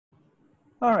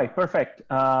All right, perfect.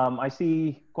 I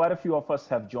see quite a few of us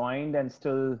have joined and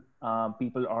still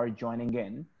people are joining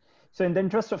in. So in the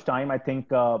interest of time, I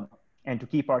think, and to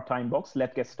keep our time box,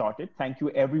 let's get started. Thank you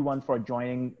everyone for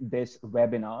joining this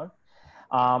webinar.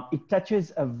 It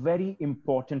touches a very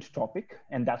important topic,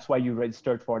 and that's why you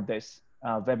registered for this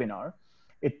webinar.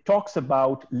 It talks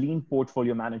about lean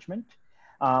portfolio management.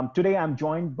 Today, I'm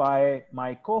joined by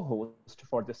my co-host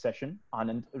for this session,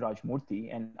 Anand Murthy,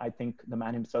 and I think the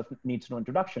man himself needs no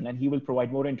introduction, and he will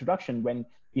provide more introduction when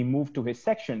we move to his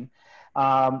section.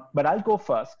 But I'll go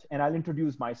first, and I'll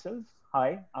introduce myself.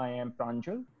 Hi, I am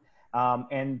Pranjal.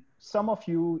 And some of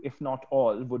you, if not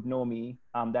all, would know me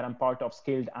that I'm part of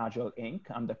Scaled Agile Inc.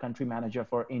 I'm the country manager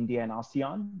for India and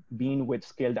ASEAN, been with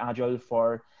Scaled Agile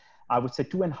for, I would say,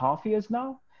 2.5 years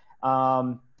now.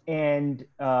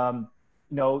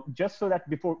 Just so that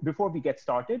before we get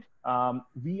started,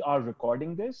 we are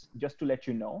recording this just to let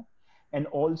you know. And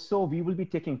also we will be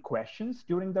taking questions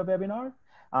during the webinar.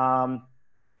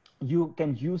 You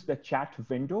can use the chat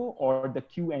window or the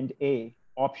Q&A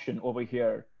option over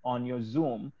here on your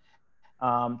Zoom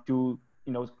to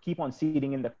keep on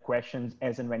seeding in the questions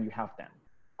as and when you have them.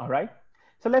 All right,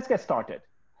 so let's get started.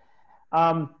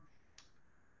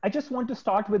 I just want to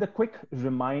start with a quick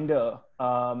reminder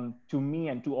to me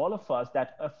and to all of us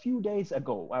that a few days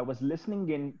ago, I was listening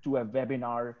in to a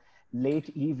webinar late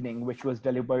evening, which was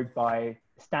delivered by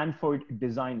Stanford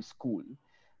Design School.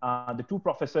 The two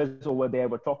professors over there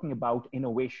were talking about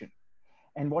innovation.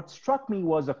 And what struck me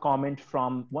was a comment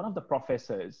from one of the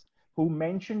professors who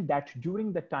mentioned that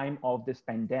during the time of this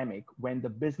pandemic, when the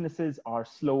businesses are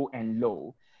slow and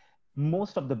low,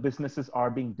 most of the businesses are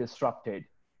being disrupted.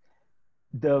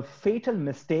 The fatal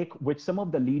mistake which some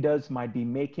of the leaders might be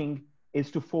making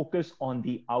is to focus on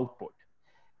the output.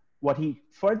 What he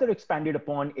further expanded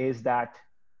upon is that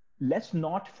let's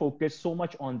not focus so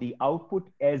much on the output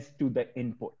as to the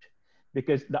input,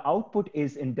 because the output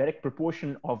is in direct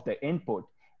proportion of the input,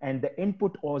 and the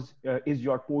input is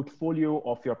your portfolio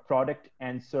of your product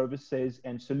and services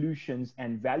and solutions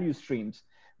and value streams,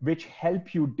 which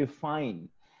help you define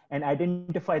and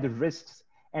identify the risks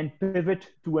and pivot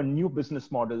to a new business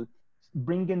model,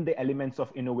 bring in the elements of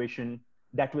innovation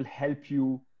that will help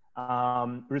you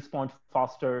respond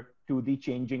faster to the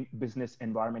changing business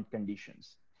environment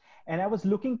conditions. And I was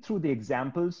looking through the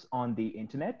examples on the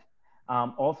internet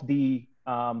of the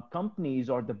companies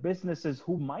or the businesses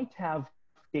who might have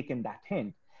taken that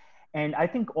hint. And I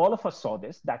think all of us saw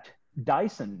this, that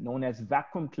Dyson, known as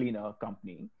vacuum cleaner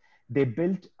company, they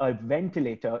built a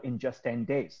ventilator in just 10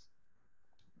 days.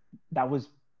 That was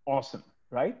awesome,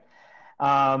 right?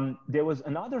 There was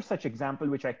another such example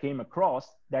which I came across,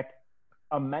 that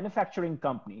a manufacturing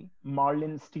company,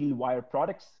 Marlin Steel Wire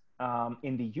Products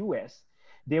in the US,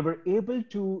 they were able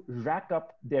to rack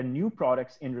up their new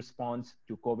products in response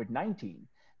to COVID-19.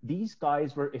 These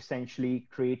guys were essentially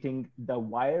creating the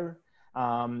wire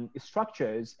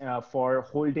structures for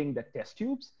holding the test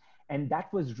tubes. And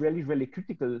that was really, really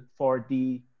critical for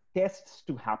the tests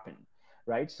to happen,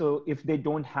 right? So if they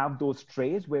don't have those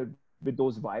trays with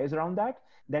those wires around that,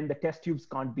 then the test tubes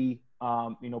can't be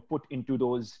put into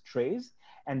those trays,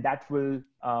 and that will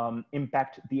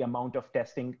impact the amount of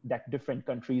testing that different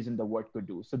countries in the world could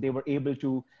do. So they were able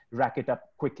to rack it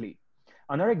up quickly.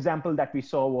 Another example that we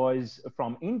saw was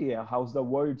from India, how's the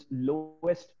world's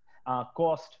lowest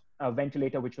cost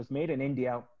ventilator, which was made in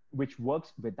India, which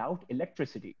works without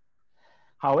electricity.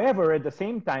 However, at the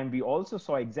same time, we also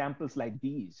saw examples like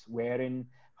these, wherein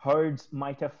Hertz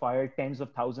might have fired tens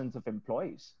of thousands of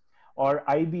employees, or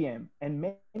IBM and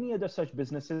many other such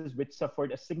businesses which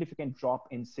suffered a significant drop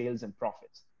in sales and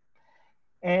profits.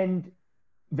 And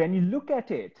when you look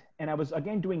at it, and I was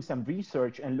again doing some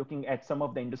research and looking at some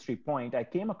of the industry point, I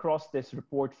came across this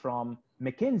report from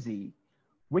McKinsey,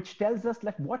 which tells us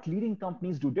like what leading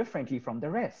companies do differently from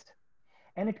the rest.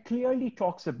 And it clearly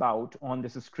talks about, on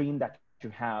this screen that you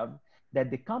have,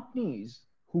 that the companies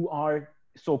who are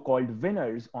so-called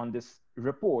winners on this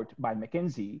report by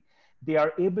McKinsey, they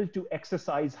are able to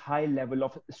exercise high level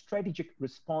of strategic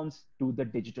response to the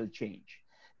digital change.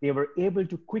 They were able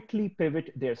to quickly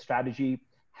pivot their strategy,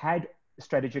 had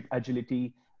strategic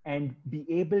agility, and be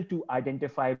able to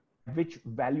identify which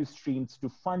value streams to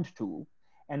fund to,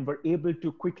 and were able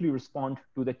to quickly respond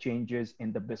to the changes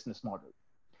in the business model.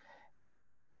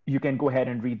 You can go ahead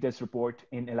and read this report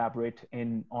in elaborate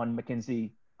on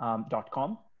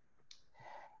McKinsey.com.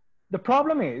 The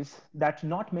problem is that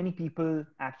not many people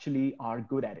actually are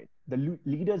good at it. The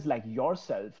leaders like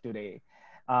yourself today,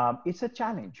 it's a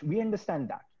challenge. We understand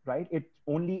that, right?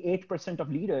 Only 8%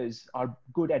 of leaders are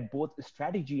good at both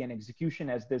strategy and execution,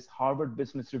 as this Harvard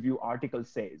Business Review article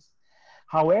says.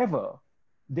 However,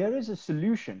 there is a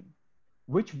solution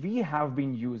which we have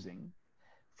been using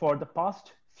for the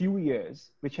past few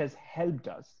years, which has helped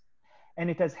us. And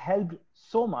it has helped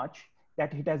so much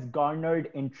that it has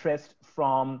garnered interest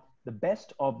from the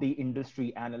best of the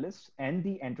industry analysts and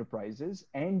the enterprises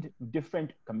and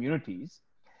different communities.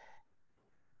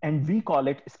 And we call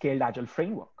it Scaled Agile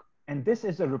Framework. And this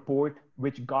is a report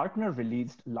which Gartner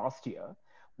released last year,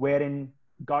 wherein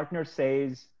Gartner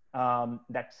says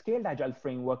that Scaled Agile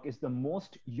Framework is the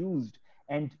most used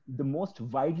and the most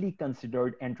widely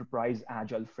considered enterprise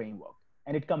agile framework.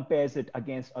 And it compares it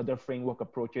against other framework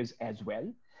approaches as well.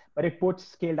 But it puts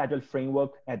Scaled Agile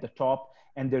Framework at the top.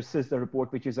 And this is the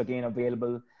report, which is again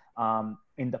available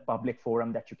in the public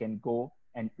forum that you can go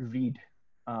and read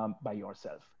by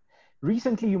yourself.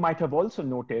 Recently, you might have also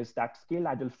noticed that Scaled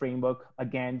Agile Framework,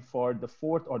 again, for the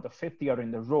fourth or the fifth year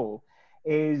in the row,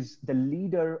 is the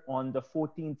leader on the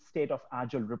 14th State of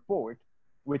Agile report,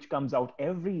 which comes out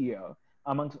every year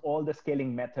amongst all the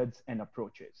scaling methods and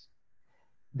approaches.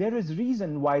 There is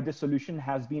reason why the solution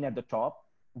has been at the top,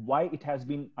 why it has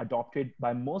been adopted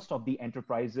by most of the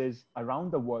enterprises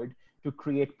around the world to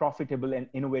create profitable and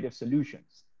innovative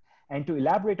solutions. And to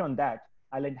elaborate on that,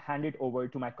 I'll hand it over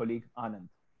to my colleague, Anand.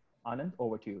 Anand,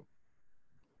 over to you.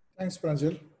 Thanks,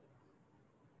 Pranjal.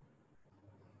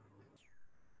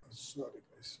 Sorry,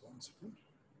 guys, 1 second.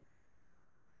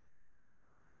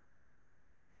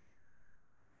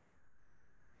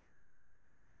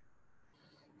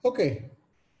 Okay,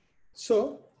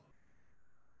 so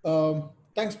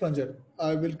thanks, Pranjal.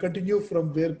 I will continue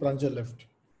from where Pranjal left.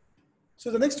 So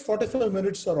the next 45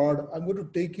 minutes or odd, I'm going to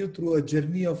take you through a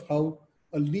journey of how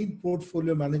a lean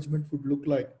portfolio management would look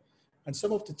like and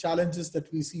some of the challenges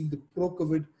that we see in the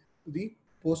pro-COVID to the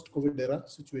post-COVID era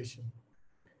situation.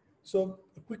 So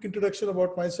a quick introduction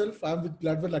about myself. I'm with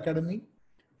Gladwell Academy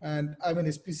and I'm an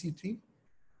SPC3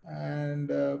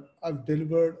 and I've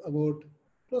delivered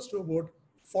close to about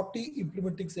 40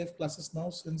 implementing safe classes now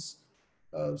since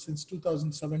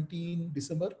 2017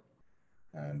 December.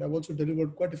 And I've also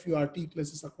delivered quite a few RT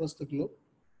classes across the globe.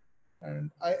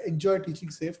 And I enjoy teaching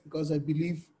SAFE because I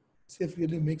believe SAFE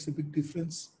really makes a big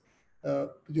difference to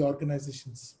the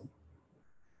organizations.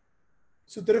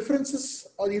 So the references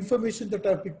or the information that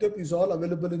I've picked up is all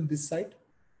available in this site,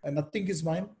 and nothing is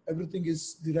mine. Everything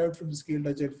is derived from the Scaled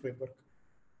Agile Framework.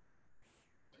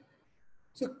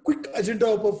 So quick agenda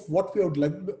of what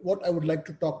I would like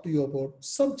to talk to you about.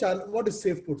 What is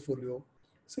SAFE portfolio?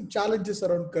 Some challenges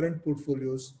around current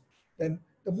portfolios. Then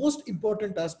the most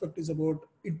important aspect is about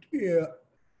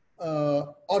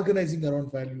organizing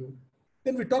around value.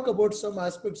 Then we talk about some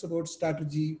aspects about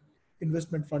strategy,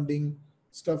 investment funding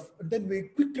stuff. And then we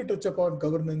quickly touch upon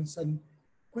governance and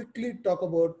quickly talk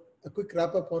about a quick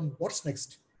wrap up on what's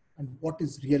next and what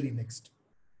is really next.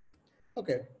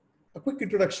 Okay, a quick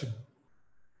introduction.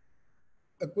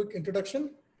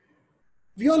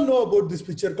 We all know about this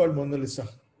picture called Mona Lisa.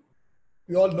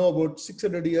 We all know about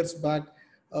 600 years back,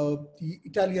 the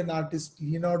Italian artist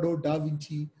Leonardo da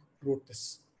Vinci wrote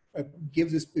this,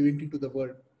 gave this painting to the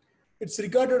world. It's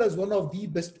regarded as one of the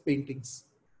best paintings.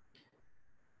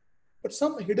 But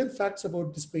some hidden facts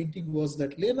about this painting was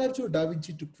that Leonardo da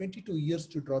Vinci took 22 years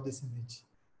to draw this image.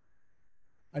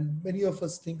 And many of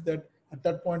us think that at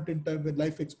that point in time when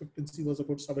life expectancy was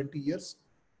about 70 years,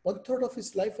 1/3 of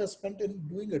his life has spent in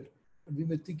doing it. And we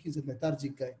may think he's a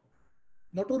lethargic guy.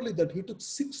 Not only that, he took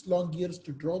 6 long years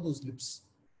to draw those lips.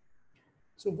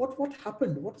 So what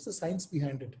happened? What is the science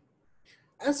behind it?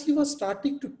 As he was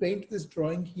starting to paint this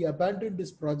drawing, he abandoned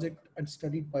his project and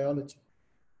studied biology.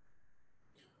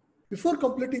 Before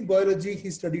completing biology,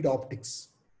 he studied optics.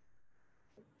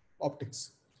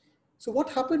 So what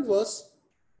happened was,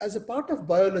 as a part of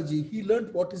biology, he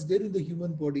learned what is there in the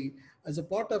human body. As a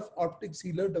part of optics,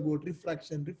 he learned about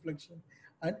refraction, reflection,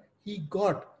 and he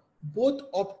got both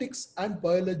optics and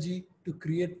biology to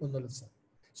create Mona Lisa.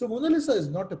 So Mona Lisa is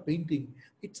not a painting,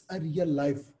 it's a real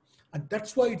life. And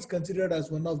that's why it's considered as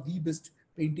one of the best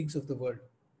paintings of the world.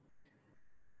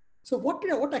 So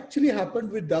what actually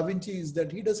happened with Da Vinci is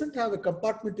that he doesn't have a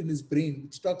compartment in his brain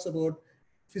which talks about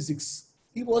physics.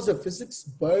 He was a physics,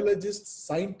 biologist,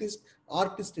 scientist,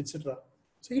 artist, etc.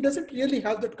 So he doesn't really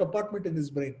have that compartment in his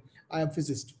brain. I am a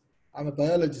physicist, I'm a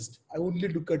biologist, I only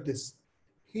look at this.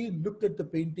 He looked at the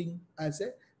painting as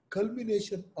a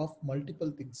culmination of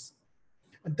multiple things.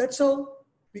 And that's how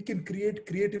we can create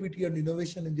creativity and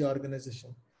innovation in the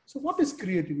organization. So what is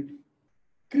creativity?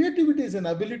 Creativity is an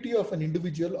ability of an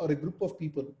individual or a group of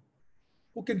people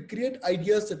who can create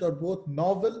ideas that are both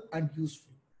novel and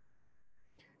useful.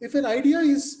 If an idea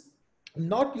is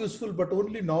not useful but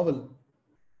only novel,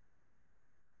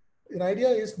 an idea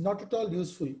is not at all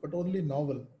useful, but only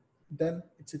novel, then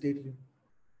it's a daydream.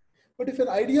 But if an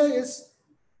idea is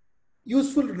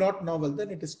useful, not novel, then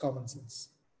it is common sense.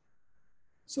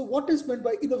 So what is meant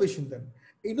by innovation then?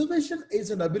 Innovation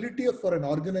is an ability for an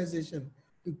organization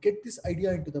to get this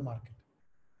idea into the market.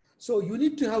 So you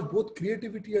need to have both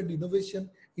creativity and innovation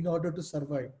in order to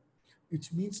survive,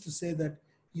 which means to say that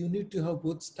you need to have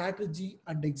both strategy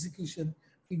and execution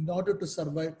in order to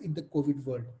survive in the COVID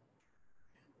world.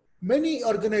 Many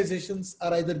organizations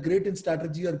are either great in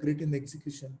strategy or great in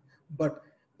execution, but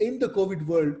in the COVID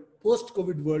world,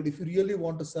 post-COVID world, if you really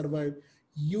want to survive,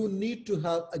 you need to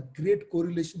have a great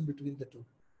correlation between the two.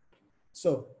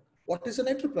 So what is an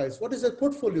enterprise? What is a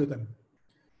portfolio then?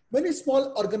 Many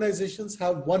small organizations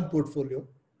have one portfolio.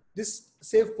 This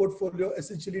safe portfolio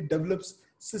essentially develops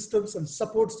systems and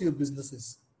supports your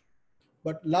businesses.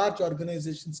 But large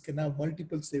organizations can have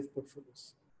multiple safe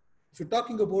portfolios. If you're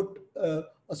talking about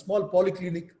a small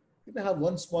polyclinic, you may have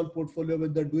one small portfolio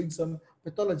when they're doing some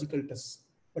pathological tests.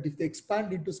 But if they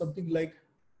expand into something like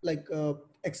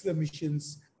X-ray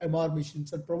machines, MR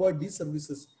machines, and provide these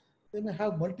services, they may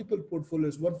have multiple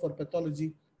portfolios, one for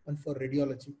pathology, one for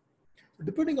radiology. So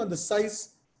depending on the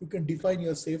size, you can define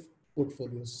your safe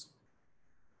portfolios.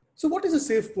 So what is a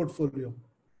safe portfolio?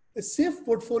 A safe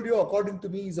portfolio, according to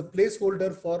me, is a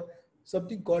placeholder for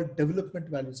something called development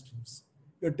value streams.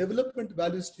 Your development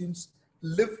value streams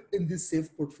live in these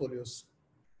safe portfolios.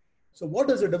 So what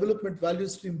does a development value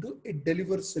stream do? It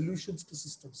delivers solutions to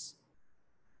systems.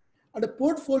 And a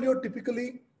portfolio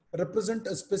typically represents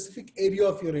a specific area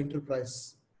of your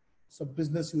enterprise. Some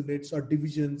business units or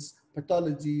divisions,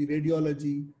 pathology,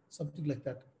 radiology, something like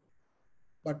that.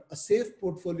 But a safe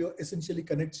portfolio essentially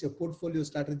connects your portfolio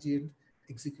strategy and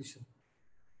execution.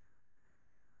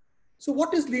 So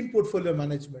what is lean portfolio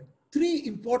management? Three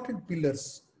important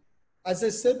pillars. As I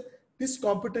said, this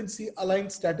competency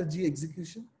aligns strategy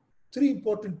execution. Three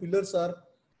important pillars are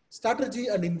strategy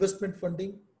and investment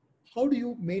funding. How do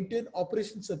you maintain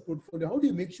operations of portfolio? How do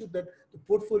you make sure that the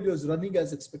portfolio is running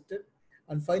as expected?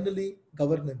 And finally,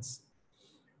 governance.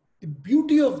 The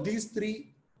beauty of these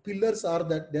three pillars are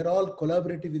that they're all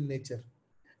collaborative in nature.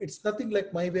 It's nothing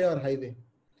like my way or highway.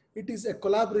 It is a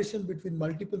collaboration between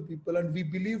multiple people, and we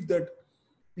believe that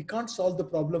we can't solve the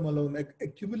problem alone. A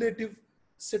cumulative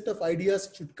set of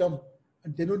ideas should come,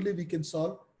 and then only we can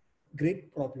solve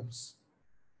great problems.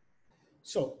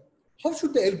 So, how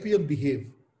should the LPM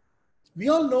behave? We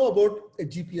all know about a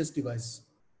GPS device.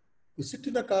 You sit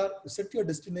in a car, you set your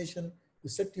destination, you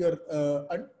set your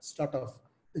and start off.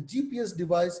 The GPS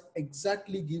device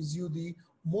exactly gives you the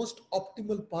most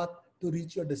optimal path to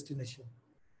reach your destination.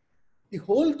 The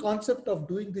whole concept of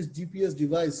doing this GPS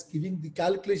device, giving the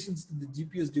calculations to the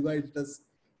GPS device does,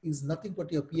 is nothing but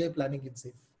your PI planning in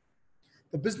safe.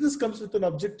 The business comes with an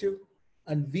objective,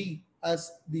 and we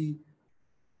as the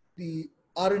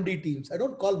R&D teams, I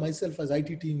don't call myself as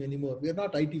IT team anymore. We are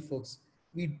not IT folks.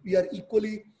 We are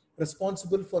equally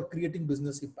responsible for creating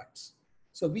business impacts.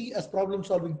 So we as problem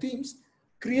solving teams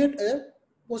create a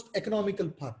most economical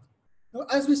path. Now,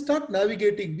 as we start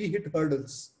navigating, we hit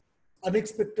hurdles.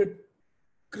 Unexpected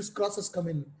crisscrosses come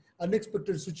in,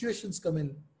 unexpected situations come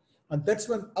in. And that's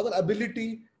when our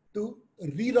ability to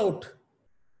reroute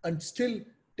and still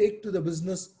take to the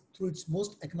business through its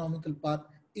most economical path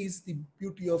is the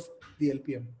beauty of the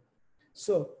LPM.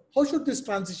 So how should this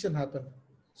transition happen?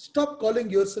 Stop calling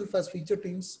yourself as feature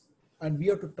teams, and we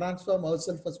have to transform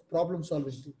ourselves as problem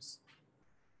solving teams.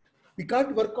 We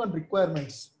can't work on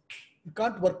requirements. We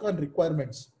can't work on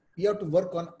requirements. We have to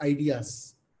work on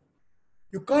ideas.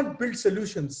 You can't build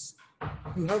solutions.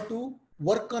 You have to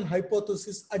work on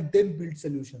hypothesis and then build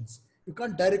solutions. You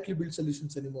can't directly build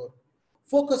solutions anymore.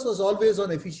 Focus was always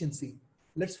on efficiency.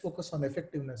 Let's focus on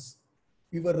effectiveness.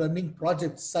 We were running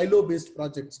projects, silo-based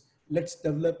projects. Let's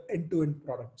develop end-to-end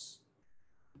products.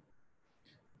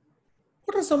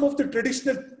 What are some of the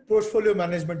traditional portfolio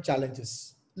management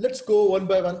challenges? Let's go one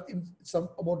by one in some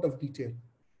amount of detail.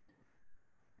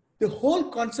 The whole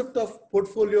concept of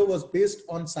portfolio was based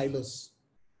on silos.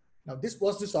 Now,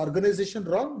 was this organization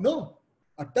wrong? No.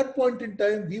 At that point in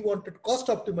time, we wanted cost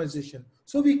optimization.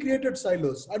 So we created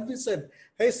silos and we said,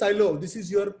 hey, silo, this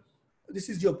is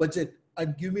your budget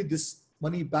and give me this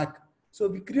money back. So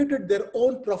we created their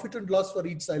own profit and loss for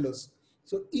each silos.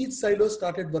 So each silo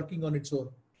started working on its own.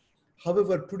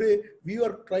 However, today we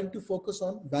are trying to focus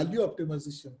on value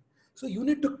optimization. So you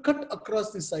need to cut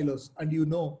across these silos, and you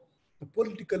know the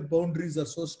political boundaries are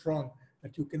so strong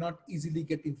that you cannot easily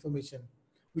get information,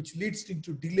 which leads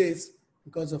into delays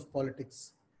because of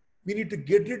politics. We need to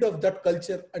get rid of that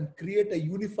culture and create a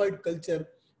unified culture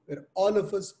where all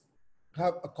of us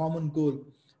have a common goal.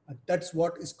 And that's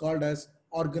what is called as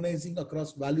organizing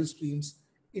across value streams.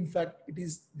 In fact, it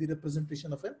is the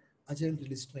representation of an agile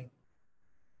release train.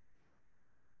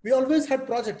 We always had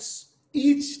projects.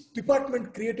 Each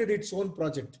department created its own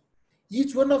project.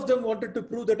 Each one of them wanted to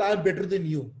prove that I am better than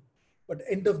you. But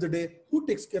end of the day, who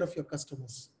takes care of your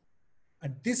customers?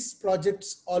 And these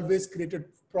projects always created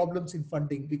problems in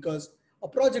funding because a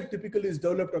project typically is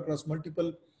developed across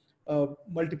multiple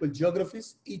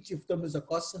geographies. Each of them is a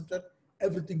cost center.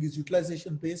 Everything is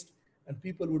utilization based, and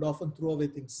people would often throw away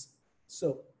things.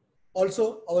 So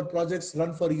also our projects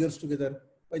run for years together.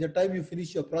 By the time you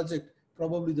finish your project,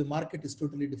 probably the market is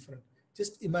totally different.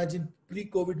 Just imagine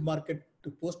pre-COVID market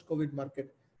to post-COVID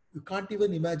market. You can't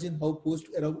even imagine how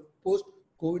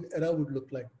post-COVID era would look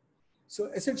like.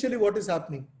 So essentially what is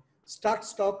happening? Start,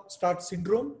 stop, start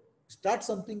syndrome. Start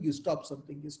something, you stop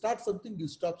something. You start something, you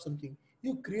stop something.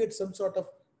 You create some sort of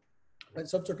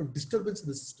disturbance in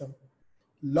the system.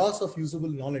 Loss of usable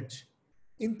knowledge.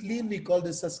 In Lean, we call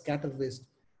this as scatter waste.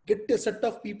 Get a set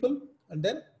of people and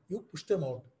then you push them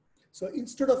out. So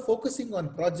instead of focusing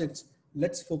on projects,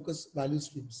 let's focus value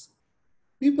streams.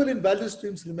 People in value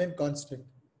streams remain constant.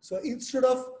 So instead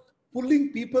of pulling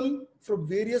people from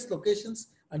various locations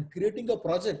and creating a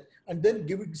project and then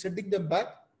sending them back,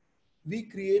 we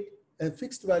create a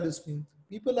fixed value stream.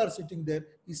 People are sitting there,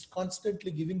 is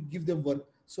constantly give them work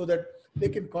so that they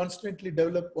can constantly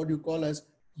develop what you call as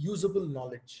usable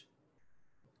knowledge.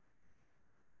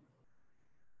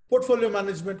 Portfolio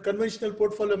management, conventional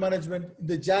portfolio management. In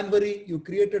the January, you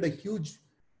created a huge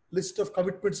list of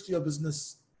commitments to your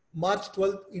business. March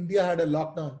 12th, India had a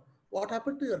lockdown. What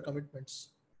happened to your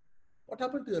commitments? What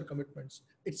happened to your commitments?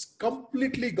 It's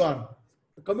completely gone.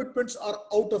 The commitments are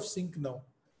out of sync now.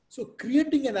 So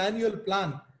creating an annual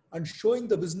plan and showing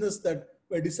the business that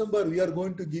by December, we are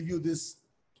going to give you this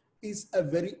is a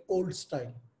very old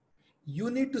style.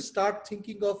 You need to start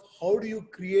thinking of how do you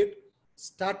create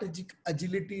strategic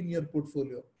agility in your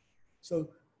portfolio. So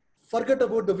forget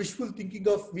about the wishful thinking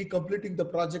of we completing the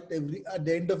project at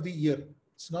the end of the year.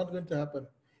 It's not going to happen.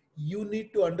 You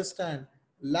need to understand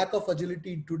lack of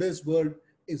agility in today's world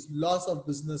is loss of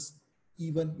business.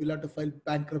 Even you'll have to file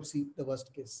bankruptcy, the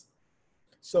worst case.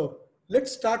 So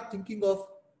let's start thinking of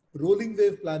rolling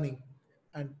wave planning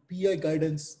and PI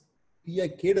guidance. PI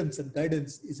cadence and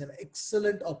guidance is an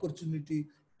excellent opportunity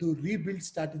to rebuild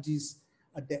strategies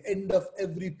at the end of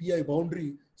every PI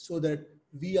boundary so that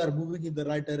we are moving in the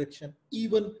right direction,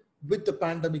 even with the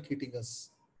pandemic hitting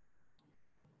us.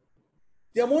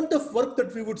 The amount of work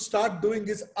that we would start doing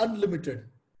is unlimited.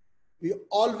 We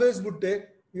always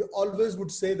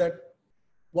would say that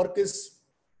work is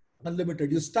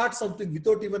unlimited. You start something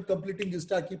without even completing, you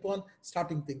keep on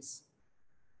starting things.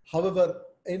 However,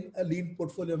 in a lean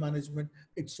portfolio management,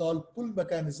 it's all pull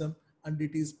mechanism and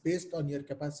it is based on your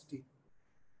capacity.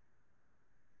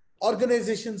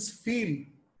 Organizations feel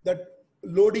that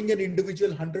loading an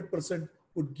individual 100%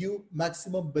 would give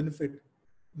maximum benefit,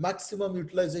 maximum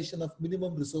utilization of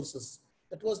minimum resources.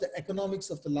 That was the economics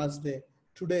of the last day.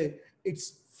 Today,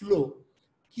 it's flow.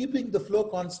 Keeping the flow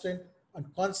constant and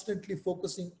constantly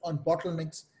focusing on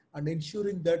bottlenecks and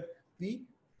ensuring that we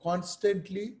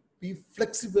constantly be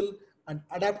flexible and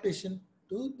adaptation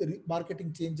to the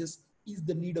marketing changes is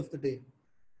the need of the day.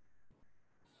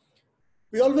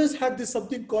 We always had this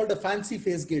something called a fancy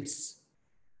phase gates,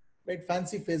 right?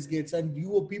 Fancy phase gates, and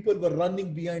people were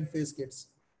running behind phase gates.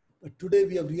 But today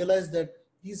we have realized that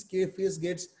these phase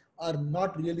gates are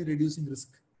not really reducing risk.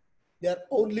 They are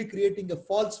only creating a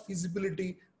false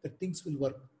feasibility that things will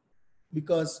work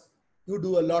because you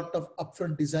do a lot of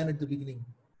upfront design at the beginning.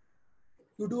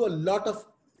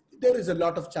 There is a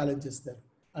lot of challenges there.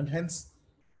 And hence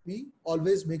we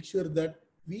always make sure that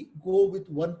we go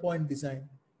with 1-point design.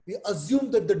 We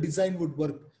assume that the design would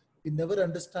work. We never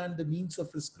understand the means of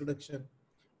risk reduction.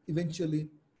 Eventually,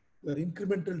 your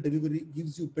incremental delivery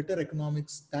gives you better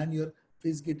economics than your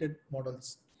phase-gated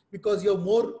models because you have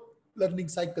more learning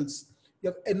cycles, you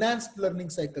have enhanced learning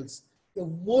cycles, you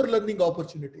have more learning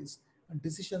opportunities, and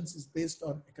decisions is based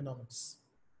on economics.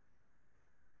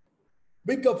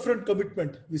 Big upfront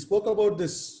commitment. We spoke about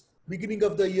this. Beginning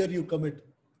of the year, you commit.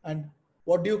 And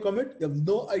what do you commit? You have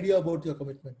no idea about your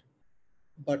commitment.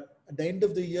 But at the end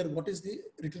of the year, what is the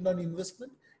return on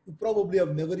investment? You probably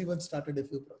have never even started a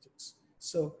few projects.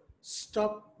 So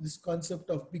stop this concept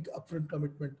of big upfront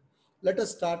commitment. Let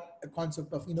us start a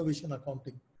concept of innovation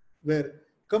accounting, where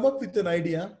come up with an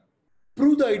idea,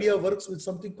 prove the idea works with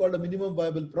something called a minimum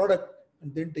viable product,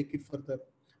 and then take it further.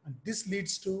 And this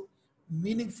leads to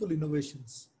meaningful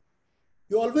innovations.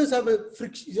 You always have a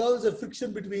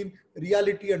friction between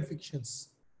reality and fictions.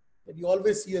 And you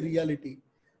always see a reality.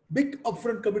 Big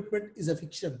upfront commitment is a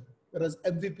fiction, whereas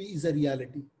MVP is a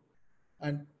reality.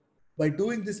 And by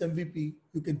doing this MVP,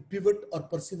 you can pivot or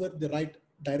persevere the right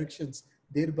directions,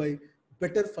 thereby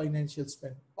better financial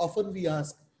spend. Often we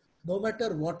ask, no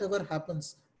matter whatever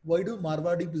happens, why do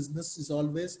Marwadi business is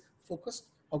always focused?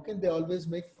 How can they always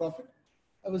make profit?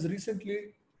 I was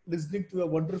recently listening to a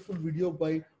wonderful video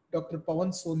by Dr. Pawan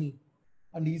Soni,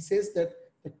 and he says that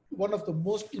one of the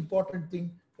most important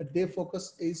thing that they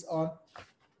focus is on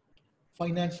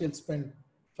financial spend,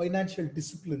 financial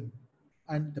discipline,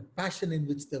 and the passion in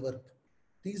which they work.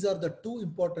 These are the two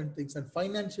important things. And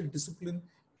financial discipline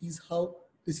is how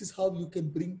this is how you can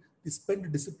bring the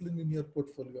spend discipline in your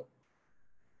portfolio.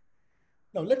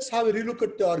 Now let's have a relook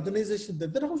at the organization.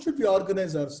 Then how should we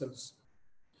organize ourselves?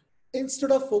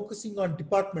 Instead of focusing on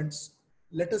departments,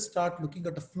 let us start looking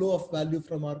at a flow of value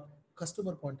from our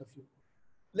customer point of view.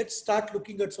 Let's start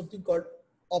looking at something called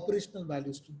operational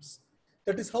value streams.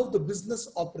 That is how the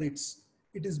business operates.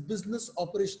 It is business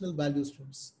operational value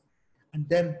streams. And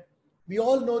then we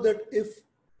all know that if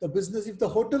the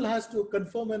hotel has to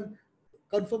confirm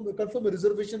a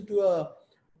reservation to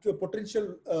a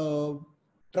potential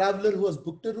traveler who has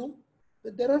booked a room,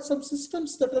 then there are some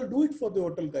systems that will do it for the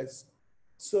hotel guys.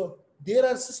 So there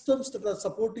are systems that are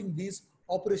supporting these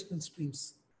operational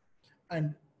streams.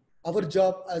 And our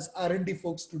job as R&D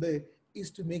folks today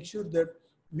is to make sure that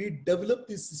we develop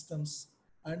these systems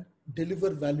and deliver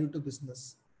value to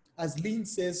business. As Lean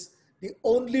says, the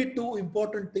only two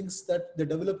important things that the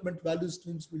development value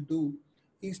streams will do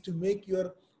is to make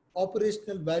your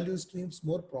operational value streams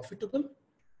more profitable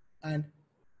and,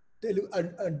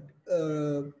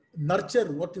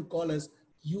 nurture what you call as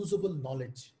usable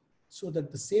knowledge, so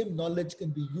that the same knowledge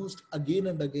can be used again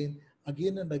and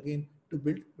again to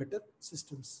build better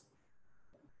systems.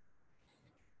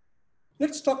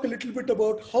 Let's talk a little bit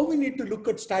about how we need to look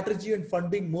at strategy and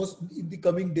funding most in the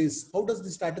coming days. How does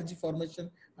the strategy formation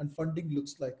and funding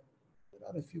looks like? There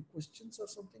are a few questions or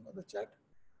something on the chat.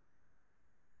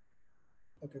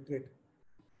 Okay, great.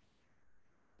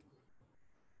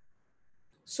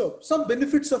 So some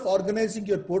benefits of organizing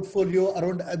your portfolio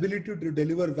around ability to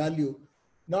deliver value,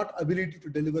 not ability to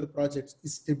deliver projects,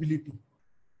 is stability.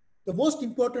 The most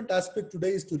important aspect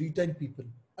today is to retain people,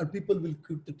 and people will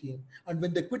quit the team. And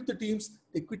when they quit the teams,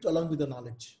 they quit along with the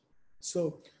knowledge.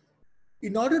 So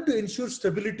in order to ensure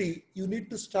stability, you need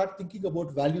to start thinking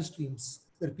about value streams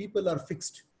where people are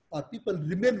fixed or people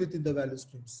remain within the value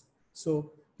streams.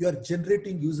 So you are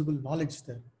generating usable knowledge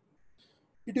there.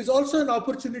 It is also an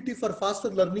opportunity for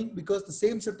faster learning because the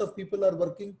same set of people are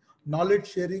working, knowledge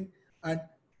sharing, and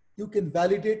you can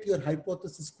validate your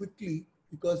hypothesis quickly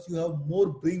because you have more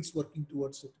brains working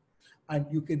towards it. And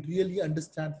you can really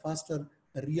understand faster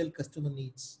the real customer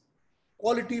needs.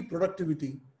 Quality,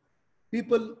 productivity.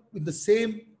 People in the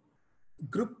same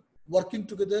group working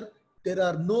together, there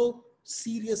are no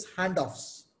serious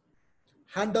handoffs.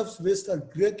 Handoffs waste are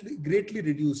greatly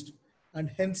reduced, and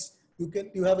hence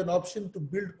you have an option to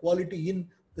build quality in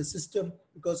the system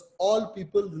because all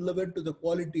people relevant to the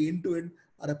quality end to end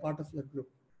are a part of your group.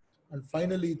 And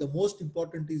finally, the most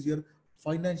important is your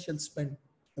financial spend,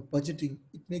 the budgeting.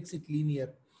 It makes it linear.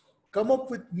 Come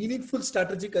up with meaningful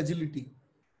strategic agility.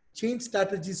 Change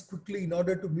strategies quickly in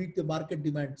order to meet the market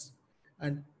demands.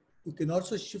 And you can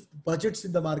also shift budgets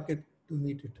in the market to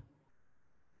meet it.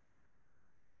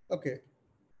 Okay.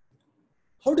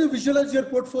 How do you visualize your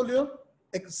portfolio?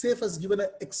 SAFE has given an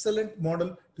excellent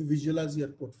model to visualize your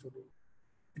portfolio.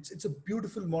 It's a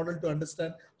beautiful model to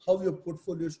understand how your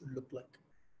portfolio should look like.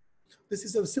 This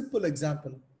is a simple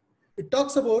example. It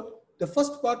talks about, the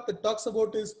first part that talks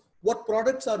about is what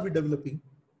products are we developing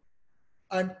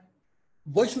and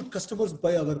why should customers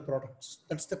buy our products?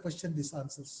 That's the question this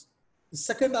answers. The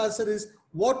second answer is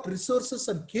what resources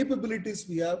and capabilities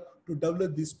we have to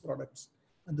develop these products.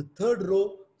 And the third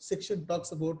row section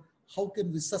talks about how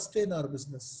can we sustain our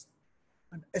business.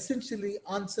 And essentially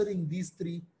answering these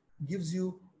three gives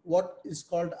you what is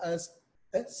called as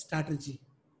a strategy.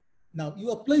 Now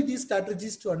you apply these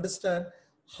strategies to understand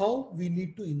how we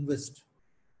need to invest.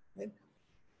 Right?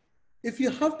 If you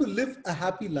have to live a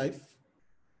happy life,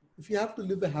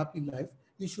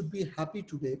 you should be happy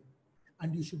today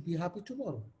and you should be happy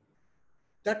tomorrow.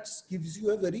 That gives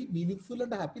you a very meaningful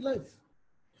and happy life.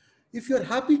 If you're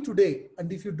happy today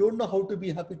and if you don't know how to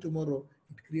be happy tomorrow,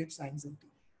 it creates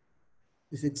anxiety.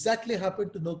 This exactly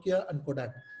happened to Nokia and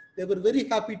Kodak. They were very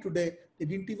happy today. They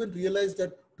didn't even realize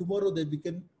that tomorrow they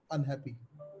became unhappy.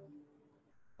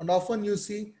 And often you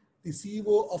see the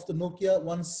CEO of the Nokia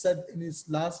once said in his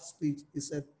last speech, he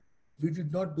said, we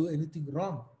did not do anything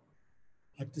wrong.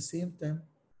 At the same time,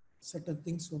 certain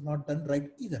things were not done right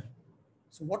either.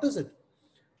 So what is it?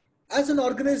 As an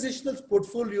organizational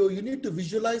portfolio, you need to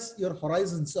visualize your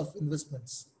horizons of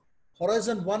investments.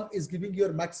 Horizon 1 is giving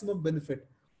your maximum benefit.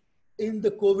 In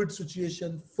the COVID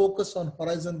situation, focus on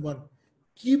Horizon 1.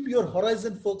 Keep your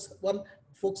Horizon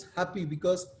folks happy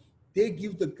because they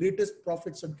give the greatest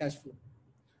profits and cash flow.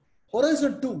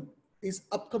 Horizon 2 is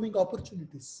upcoming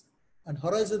opportunities. And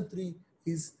Horizon 3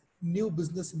 is new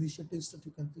business initiatives that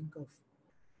you can think of.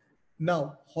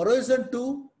 Now, Horizon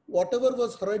 2, whatever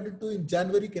was Horizon 2 in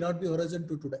January cannot be Horizon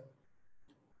 2 today.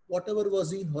 Whatever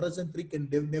was in Horizon 3 can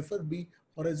never be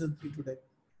Horizon 3 today.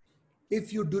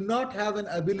 If you do not have an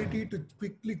ability to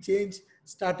quickly change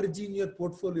strategy in your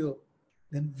portfolio,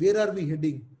 then where are we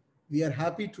heading? We are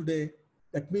happy today.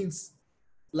 That means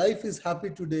life is happy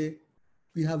today.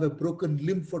 We have a broken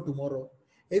limb for tomorrow.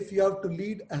 If you have to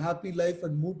lead a happy life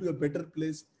and move to a better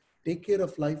place, take care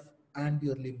of life and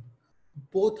your limb.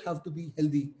 Both have to be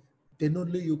healthy. Then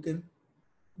only you can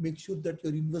make sure that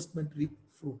your investment reap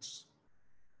fruits.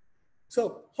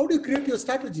 So how do you create your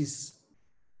strategies?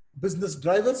 Business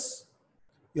drivers,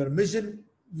 your vision,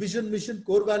 mission,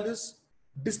 core values,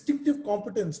 distinctive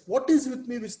competence. What is with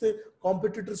me which the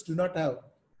competitors do not have?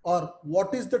 Or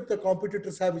what is that the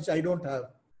competitors have which I don't have?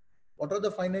 What are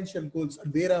the financial goals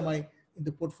and where am I in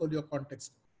the portfolio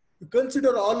context? You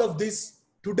consider all of this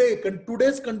today,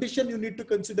 today's condition you need to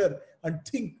consider and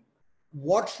think,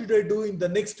 what should I do in the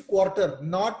next quarter,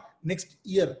 not next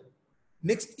year.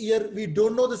 Next year, we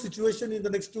don't know the situation in the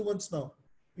next 2 months now.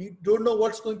 We don't know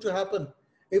what's going to happen.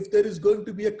 If there is going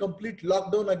to be a complete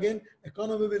lockdown again,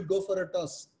 economy will go for a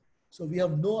toss. So we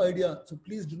have no idea. So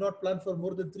please do not plan for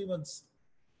more than 3 months.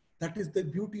 That is the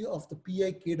beauty of the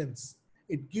PI cadence.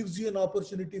 It gives you an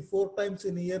opportunity 4 times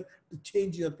in a year to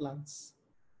change your plans.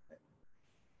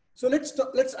 So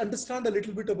let's understand a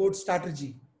little bit about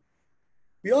strategy.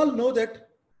 We all know that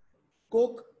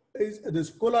Cola is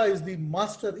the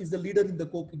master, is the leader in the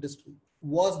Coke industry,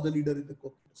 was the leader in the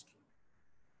Coke industry.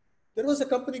 There was a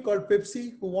company called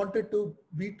Pepsi who wanted to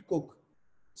beat Coke.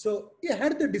 So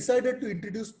had they decided to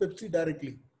introduce Pepsi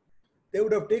directly, they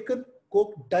would have taken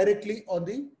Coke directly on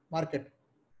the market.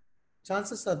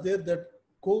 Chances are there that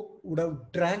Coke would have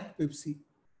drank Pepsi.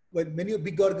 When many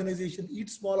big organizations eat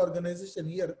small organization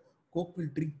here, Coke will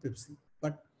drink Pepsi.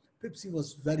 But Pepsi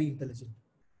was very intelligent.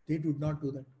 They did not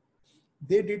do that.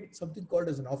 They did something called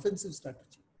as an offensive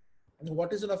strategy. And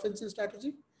what is an offensive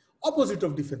strategy? Opposite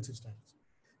of defensive strategy.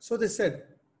 So they said,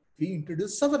 we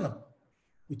introduced 7-Up,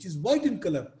 which is white in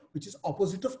color, which is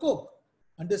opposite of Coke.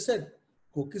 And they said,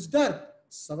 Coke is dark,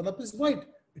 7-Up is white.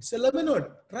 It's a lemonade,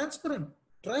 transparent.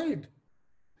 Try it.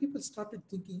 People started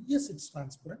thinking, yes, it's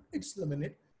transparent, it's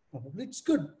lemonade, probably it's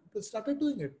good. People started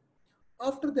doing it.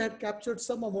 After they had captured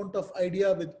some amount of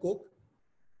idea with Coke,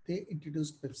 they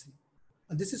introduced Pepsi.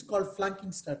 And this is called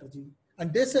flanking strategy.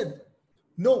 And they said,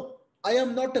 no, I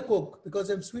am not a Coke because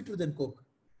I'm sweeter than Coke.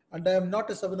 And I am not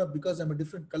a 7-Up because I'm a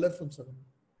different color from 7-Up.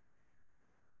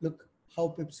 Look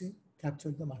how Pepsi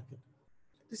captured the market.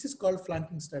 This is called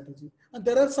flanking strategy. And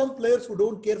there are some players who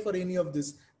don't care for any of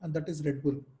this, and that is Red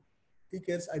Bull. He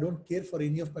cares, I don't care for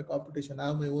any of my competition. I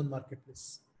have my own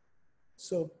marketplace.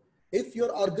 So if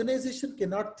your organization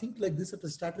cannot think like this at a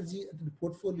strategy and a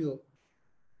portfolio,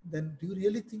 then do you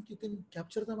really think you can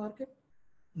capture the market?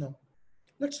 No.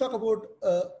 Let's talk about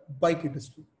bike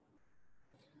industry.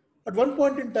 At one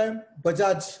point in time,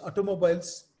 Bajaj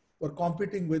automobiles were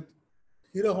competing with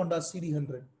Hero Honda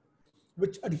CD100,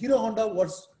 which at Hero Honda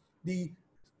was the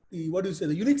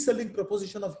unique selling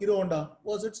proposition of Hero Honda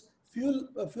was its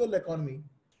fuel economy.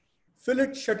 Fill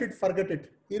it, shut it, forget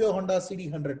it. Hero Honda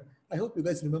CD100. I hope you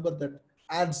guys remember that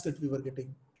ads that we were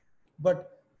getting.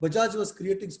 But Bajaj was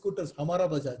creating scooters, Hamara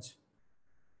Bajaj.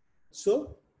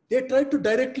 So they tried to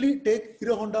directly take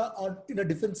Hero Honda on in a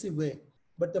defensive way.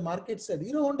 But the market said,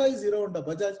 Hero Honda is Hero Honda,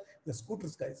 Bajaj, you're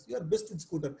scooters guys. You are best in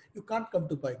scooter. You can't come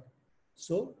to bike.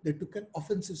 So they took an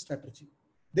offensive strategy.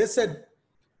 They said,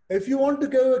 if you want to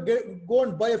go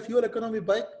and buy a fuel economy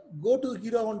bike, go to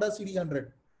Hero Honda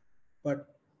CD100. But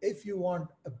if you want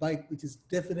a bike which is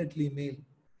definitely male,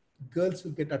 girls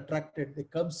will get attracted. They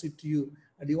come sit to you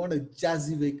and you want a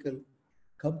jazzy vehicle,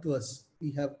 come to us.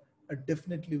 We have a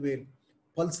definitely male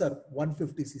Pulsar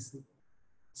 150cc.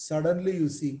 Suddenly you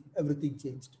see everything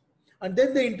changed. And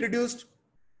then they introduced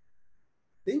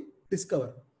the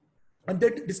Discover. And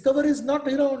that Discover is not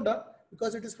Hero Honda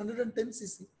because it is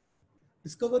 110cc.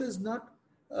 Discover is not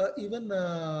even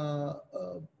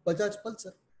Bajaj Pulsar.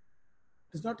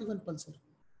 It is not even Pulsar.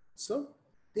 So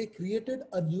they created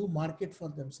a new market for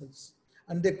themselves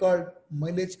and they called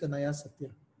mileage ka naya satya.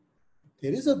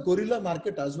 There is a gorilla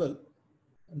market as well,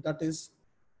 and that is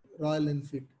Royal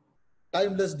Enfield.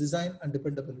 timeless design and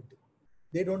dependability.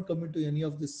 They don't come into any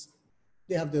of this.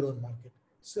 They have their own market.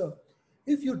 So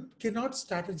if you cannot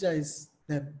strategize,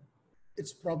 then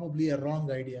it's probably a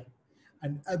wrong idea.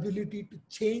 And ability to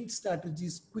change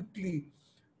strategies quickly.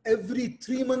 Every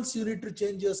 3 months, you need to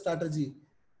change your strategy.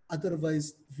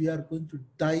 Otherwise, we are going to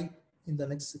die in the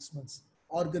next 6 months.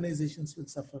 Organizations will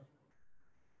suffer.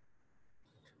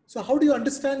 So how do you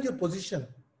understand your position?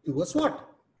 Do a SWOT.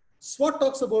 SWOT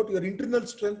talks about your internal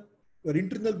strength, your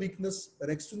internal weakness, your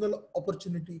external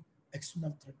opportunity,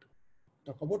 external threat.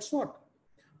 Talk about SWOT.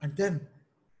 And then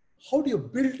how do you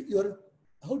build your,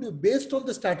 how do you, based on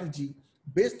the strategy,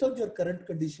 based on your current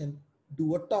condition,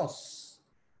 do a toss.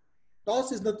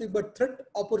 Toss is nothing but threat,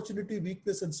 opportunity,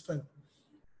 weakness, and strength.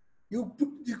 You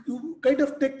kind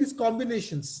of take these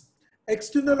combinations.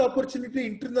 External opportunity,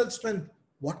 internal strength.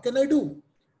 What can I do?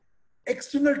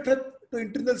 External threat to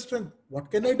internal strength. What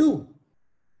can I do?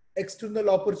 External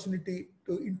opportunity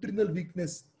to internal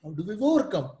weakness. How do we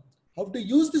overcome? How to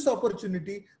use this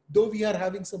opportunity, though we are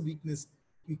having some weakness?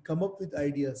 We come up with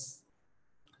ideas.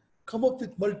 Come up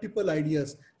with multiple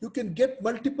ideas. You can get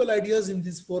multiple ideas in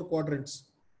these 4 quadrants.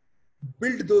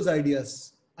 Build those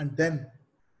ideas, and then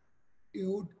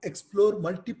you explore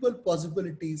multiple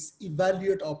possibilities,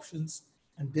 evaluate options,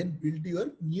 and then build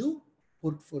your new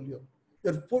portfolio.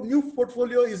 Your new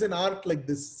portfolio is an arc like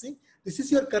this. See, this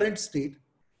is your current state.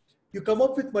 You come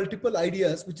up with multiple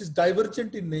ideas, which is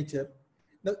divergent in nature.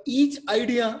 Now, each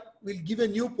idea will give a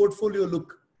new portfolio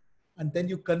look, and then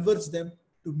you converge them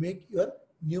to make your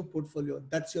new portfolio.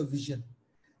 That's your vision.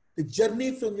 The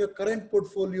journey from your current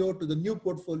portfolio to the new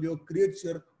portfolio creates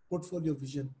your portfolio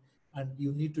vision. And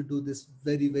you need to do this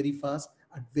very, very fast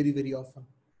and very, very often.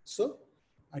 So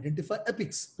identify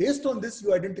epics. Based on this,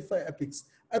 you identify epics.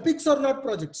 Epics are not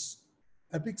projects.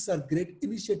 Epics are great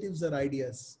initiatives or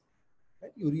ideas.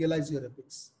 Right? You realize your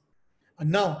epics.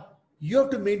 And now you have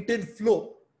to maintain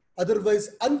flow.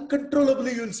 Otherwise,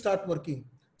 uncontrollably, you will start working.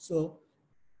 So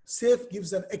SAFE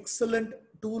gives an excellent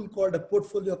tool called a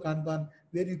portfolio Kanban,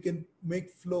 where you can make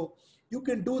flow. You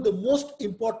can do the most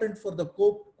important for the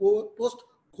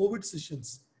post-COVID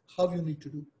sessions, how you need to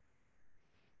do.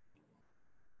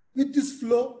 With this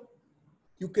flow,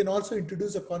 you can also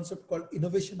introduce a concept called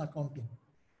innovation accounting.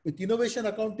 With innovation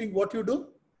accounting, what you do?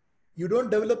 You don't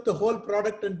develop the whole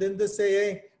product and then they say,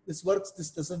 hey, this works,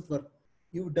 this doesn't work.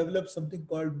 You develop something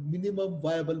called minimum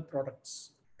viable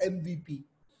products, MVP.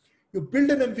 You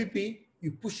build an MVP,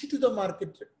 you push it to the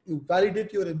market, you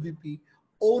validate your MVP.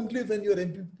 Only when your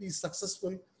MVP is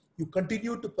successful, you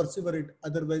continue to persevere it.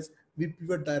 Otherwise, we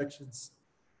pivot directions.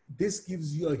 This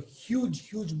gives you a huge,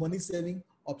 huge money saving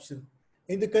option.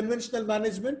 In the conventional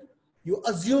management, you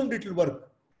assumed it will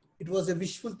work. It was a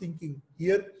wishful thinking.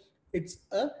 Here, it's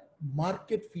a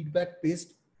market feedback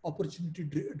based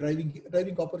opportunity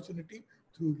driving opportunity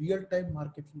through real-time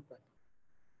market feedback.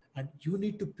 And you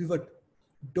need to pivot.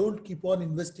 Don't keep on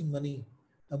investing money.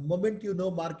 The moment you know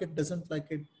market doesn't like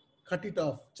it, cut it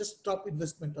off. Just stop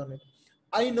investment on it.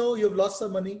 I know you've lost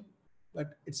some money,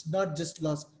 but it's not just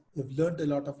lost. You've learned a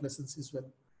lot of lessons as well.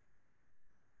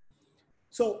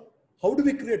 So how do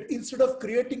we create? Instead of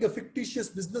creating a fictitious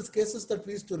business cases that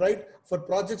we used to write for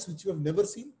projects which we have never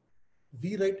seen,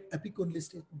 we write epic only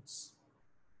statements.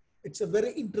 It's a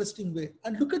very interesting way.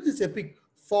 And look at this epic: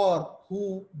 for,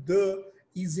 who, the,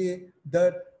 is a,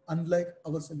 that, unlike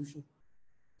our solution.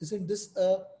 Isn't this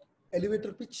a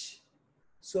elevator pitch?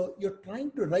 So you're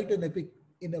trying to write an epic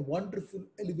in a wonderful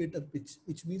elevator pitch,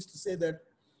 which means to say that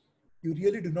you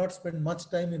really do not spend much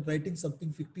time in writing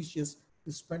something fictitious.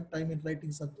 You spend time in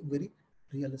writing something very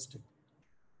realistic.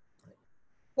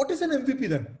 What is an MVP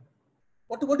then?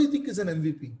 What do you think is an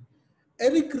MVP?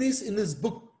 Eric Ries in his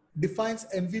book defines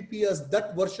MVP as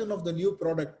that version of the new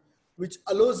product which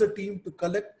allows a team to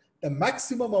collect the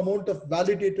maximum amount of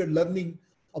validated learning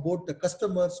about the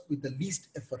customers with the least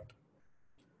effort.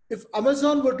 If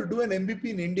Amazon were to do an MVP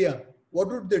in India, what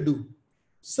would they do?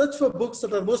 Search for books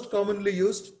that are most commonly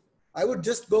used. I would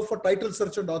just go for title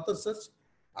search and author search,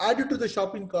 add it to the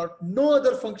shopping cart, no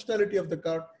other functionality of the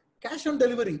cart, cash on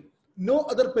delivery, no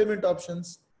other payment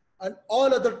options, and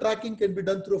all other tracking can be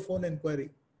done through phone inquiry.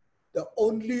 The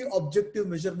only objective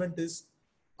measurement is,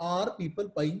 are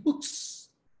people buying books?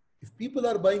 If people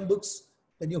are buying books,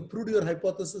 then you've proved your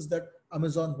hypothesis that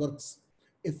Amazon works.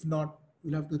 If not,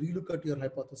 you'll have to relook at your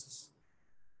hypothesis.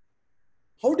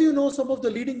 How do you know some of the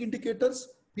leading indicators?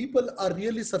 People are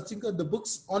really searching on the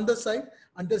books on the site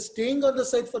and they're staying on the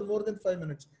site for more than 5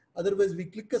 minutes. Otherwise, we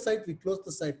click a site, we close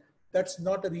the site. That's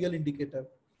not a real indicator.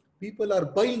 People are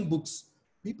buying books.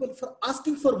 People are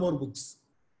asking for more books.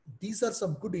 These are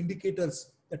some good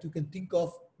indicators that you can think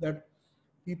of, that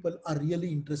people are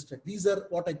really interested. These are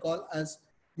what I call as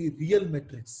the real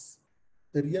metrics.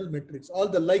 The real metrics. All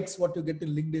the likes what you get in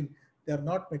LinkedIn, they are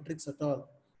not metrics at all.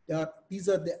 These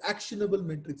are the actionable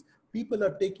metrics. People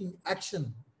are taking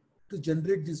action to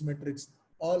generate these metrics.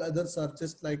 All others are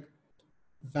just like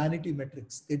vanity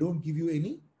metrics. They don't give you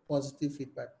any positive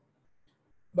feedback.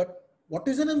 But what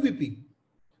is an MVP?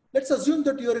 Let's assume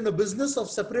that you're in a business of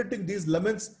separating these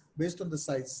lemons based on the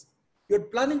size. You're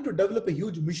planning to develop a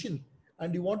huge mission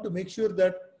and you want to make sure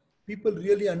that people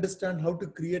really understand how to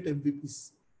create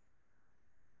MVPs.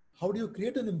 How do you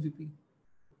create an MVP?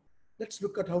 Let's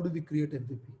look at how do we create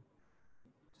MVP.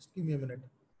 Just give me a minute.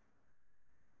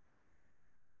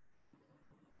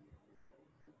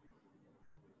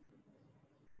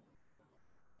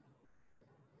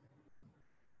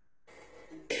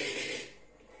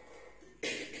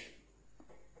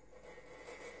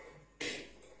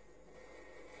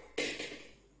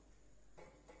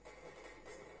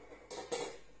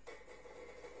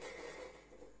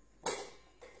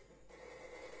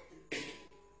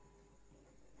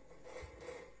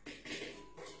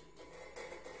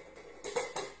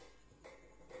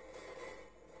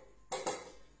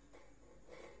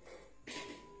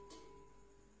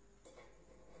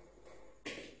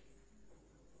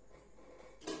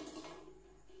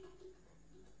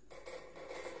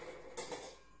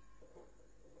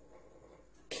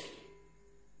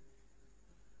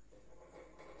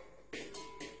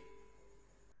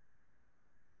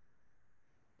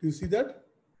 Do you see that?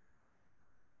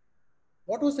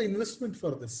 What was the investment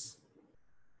for this?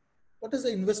 What is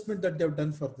the investment that they have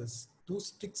done for this? 2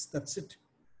 sticks, that's it.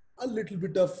 A little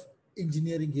bit of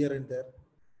engineering here and there.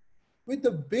 With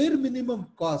the bare minimum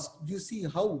cost, you see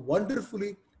how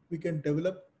wonderfully we can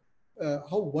develop,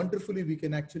 how wonderfully we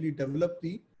can actually develop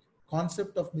the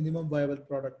concept of minimum viable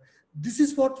product. This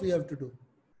is what we have to do.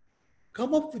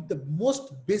 Come up with the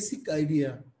most basic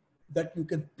idea that you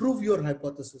can prove your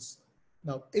hypothesis.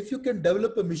 Now, if you can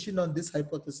develop a machine on this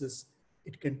hypothesis,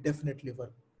 it can definitely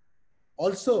work.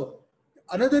 Also,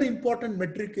 another important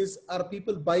metric is, are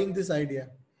people buying this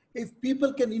idea? If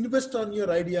people can invest on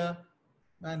your idea,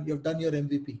 man, you've done your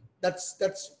MVP. That's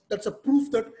a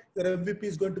proof that your MVP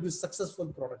is going to be a successful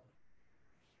product.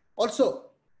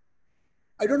 Also,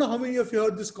 I don't know how many of you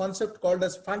heard this concept called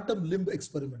as phantom limb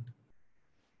experiment.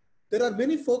 There are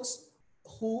many folks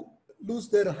who lose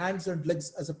their hands and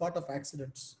legs as a part of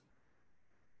accidents.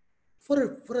 For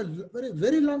a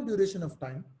very long duration of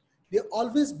time, they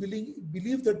always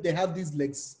believe that they have these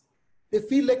legs. They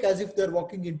feel like as if they're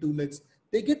walking in 2 legs.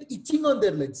 They get itching on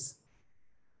their legs.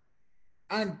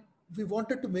 And we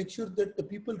wanted to make sure that the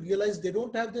people realize they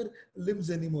don't have their limbs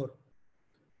anymore.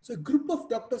 So a group of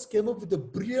doctors came up with a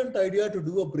brilliant idea to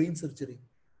do a brain surgery.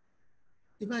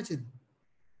 Imagine,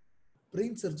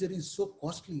 brain surgery is so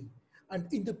costly and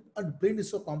brain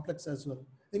is so complex as well.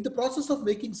 In the process of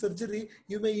making surgery,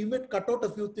 you may cut out a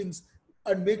few things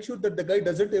and make sure that the guy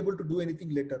doesn't able to do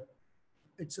anything later.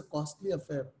 It's a costly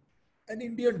affair. An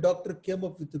Indian doctor came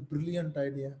up with a brilliant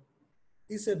idea.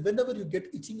 He said, whenever you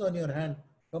get itching on your hand,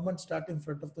 come and start in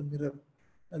front of the mirror.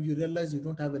 Now you realize you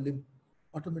don't have a limb.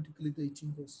 Automatically the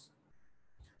itching goes.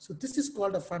 So this is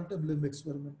called a phantom limb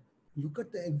experiment. Look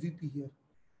at the MVP here.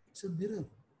 It's a mirror.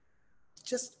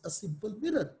 Just a simple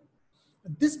mirror.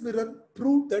 And this mirror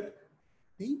proved that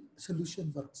the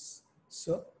solution works.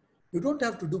 So you don't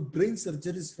have to do brain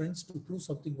surgeries, friends, to prove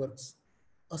something works.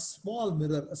 A small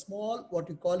mirror, a small, what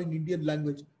you call in Indian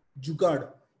language, jugaad.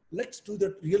 Let's do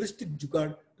that realistic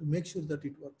jugaad to make sure that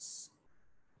it works.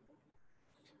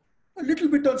 A little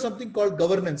bit on something called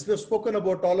governance. We have spoken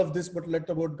about all of this, but let's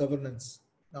about governance.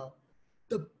 Now,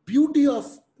 the beauty of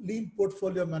lean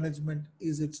portfolio management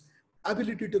is its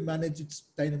ability to manage its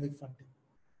dynamic funding.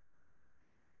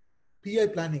 PI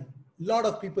planning. A lot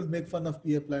of people make fun of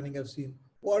PI planning, I've seen.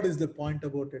 What is the point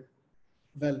about it?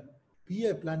 Well,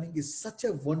 PI planning is such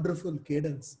a wonderful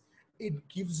cadence. It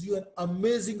gives you an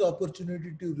amazing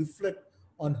opportunity to reflect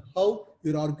on how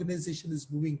your organization is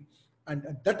moving. And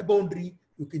at that boundary,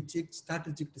 you can take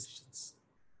strategic decisions.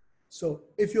 So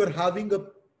if you're having a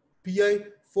PI,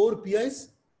 4 PIs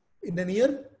in a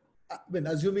year, when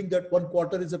assuming that 1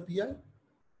 quarter is a PI,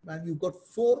 and you've got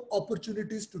 4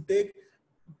 opportunities to take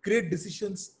great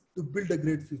decisions to build a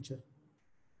great future.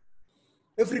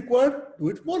 If required, do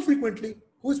it more frequently.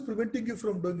 Who is preventing you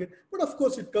from doing it? But of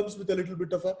course, it comes with a little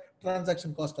bit of a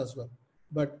transaction cost as well.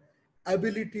 But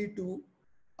ability to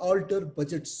alter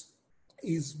budgets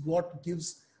is what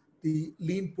gives the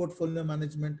lean portfolio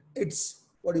management its,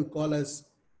 what you call as,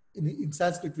 in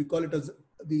Sanskrit, we call it as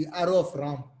the arrow of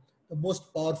Ram, the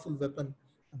most powerful weapon.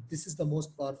 And this is the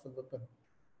most powerful weapon.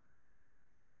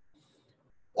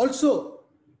 Also,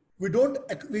 We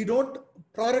don't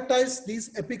prioritize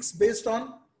these epics based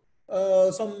on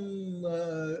some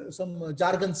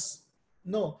jargons.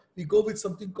 No, we go with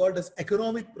something called as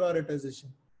economic prioritization.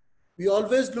 We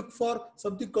always look for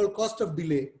something called cost of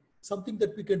delay, something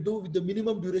that we can do with the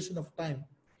minimum duration of time,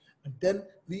 and then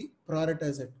we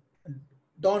prioritize it. And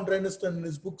Don Reniston in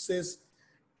his book says,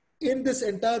 in this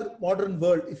entire modern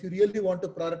world, if you really want to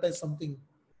prioritize something,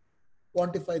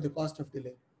 quantify the cost of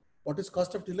delay. What is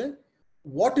cost of delay?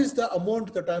 What is the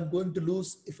amount that I'm going to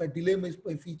lose if I delay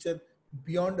my feature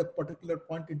beyond a particular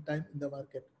point in time in the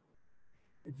market?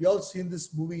 We all seen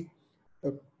this movie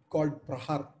called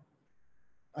Prahar.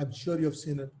 I'm sure you have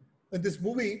seen it. In this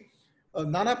movie,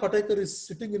 Nana Patekar is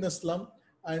sitting in a slum,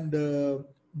 and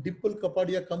Dimple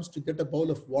Kapadia comes to get a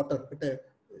bowl of water,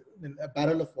 a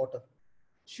barrel of water.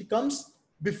 She comes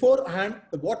beforehand,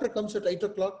 the water comes at 8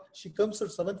 o'clock, she comes at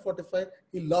 7:45,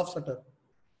 he laughs at her.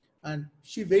 And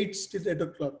she waits till 8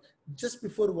 o'clock. Just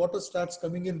before water starts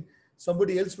coming in,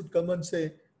 somebody else would come and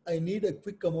say, I need a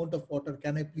quick amount of water,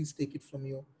 can I please take it from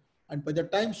you? And by the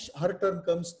time her turn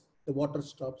comes, the water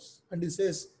stops. And he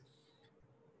says,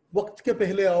 वक्त के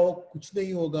पहले आओ कुछ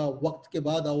नहीं होगा, वक्त के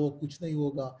बाद आओ कुछ नहीं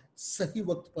होगा, सही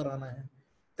वक्त पर आना है.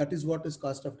 That is what is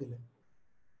cost of delay.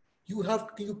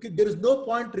 There is no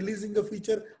point releasing a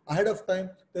feature ahead of time.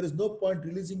 There is no point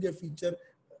releasing a feature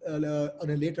on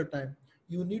a later time.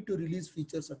 You need to release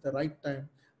features at the right time.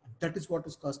 That is what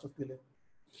is cost of delay.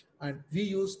 And we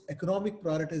use economic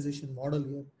prioritization model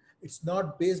here. It's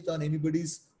not based on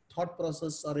anybody's thought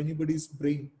process or anybody's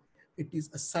brain. It is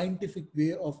a scientific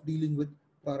way of dealing with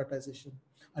prioritization.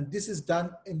 And this is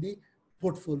done in the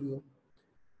portfolio.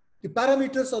 The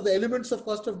parameters or the elements of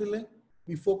cost of delay,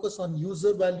 we focus on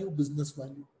user value, business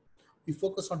value. We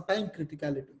focus on time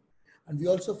criticality. And we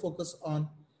also focus on,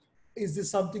 is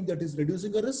this something that is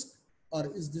reducing a risk,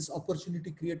 or is this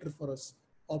opportunity creator for us,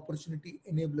 opportunity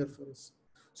enabler for us?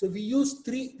 So we use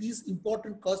these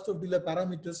important cost of delay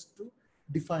parameters to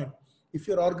define. If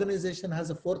your organization has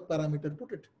a fourth parameter,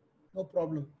 put it, no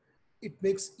problem. It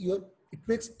makes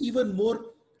even more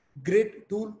great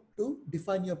tool to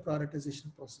define your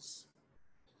prioritization process.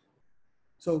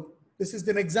 So this is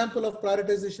an example of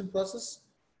prioritization process,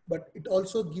 but it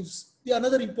also gives the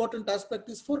another important aspect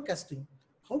is forecasting.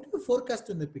 How do you forecast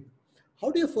an epic? How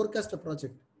do you forecast a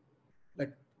project?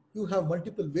 Like, you have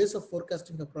multiple ways of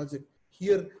forecasting a project.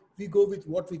 Here we go with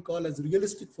what we call as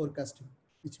realistic forecasting,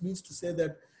 which means to say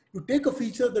that you take a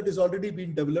feature that is already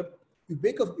been developed, you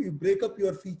break up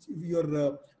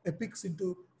your epics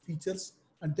into features,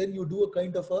 and then you do a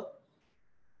kind of a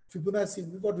Fibonacci,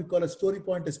 what we call a story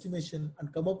point estimation,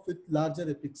 and come up with larger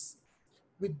epics.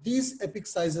 With these epic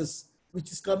sizes,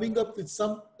 which is coming up with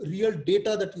some real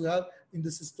data that you have in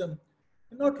the system,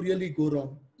 will not really go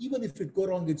wrong. Even if it go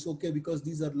wrong, it's okay, because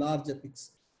these are large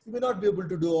epics. You may not be able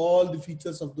to do all the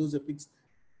features of those epics.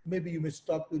 Maybe you may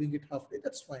stop doing it halfway,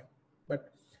 that's fine.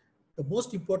 But the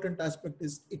most important aspect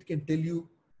is it can tell you,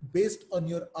 based on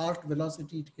your art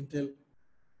velocity, it can tell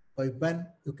by when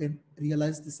you can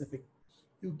realize this epic.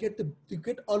 You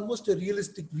get almost a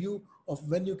realistic view of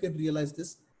when you can realize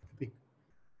this epic.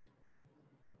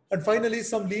 And finally,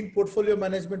 some lean portfolio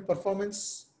management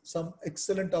performance, some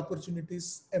excellent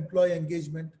opportunities, employee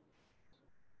engagement,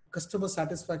 customer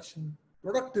satisfaction,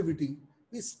 productivity.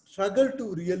 We struggle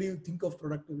to really think of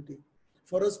productivity.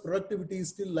 For us, productivity is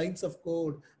still lines of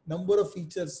code, number of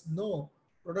features. No,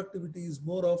 productivity is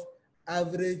more of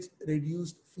average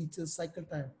reduced feature cycle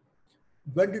time.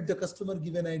 When did the customer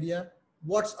give an idea?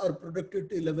 What's our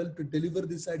productivity level to deliver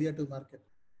this idea to market?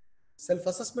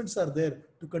 Self-assessments are there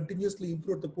to continuously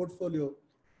improve the portfolio.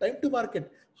 Time to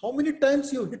market. How many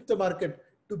times you hit the market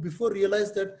to before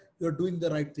realize that you're doing the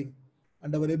right thing?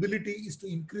 And our ability is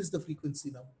to increase the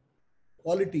frequency now.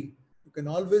 Quality. You can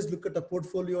always look at a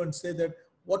portfolio and say that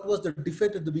what was the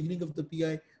defect at the beginning of the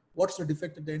PI? What's the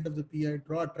defect at the end of the PI?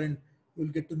 Draw a trend. You'll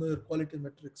get to know your quality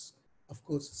metrics. Of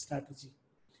course, strategy.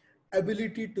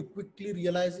 Ability to quickly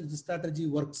realize if the strategy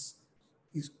works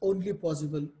is only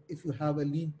possible if you have a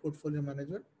lean portfolio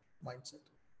management mindset.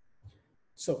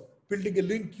 So building a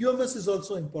lean QMS is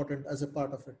also important as a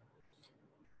part of it,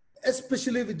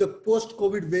 especially with the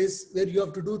post-COVID ways where you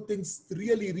have to do things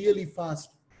really, really fast.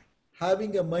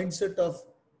 Having a mindset of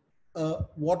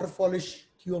waterfallish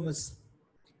QMS,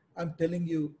 I'm telling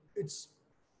you, it's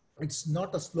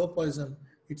not a slow poison,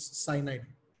 it's cyanide.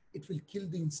 It will kill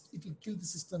the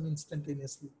system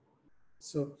instantaneously.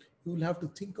 So you will have to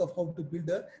think of how to build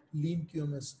a lean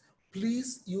QMS.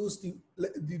 Please use the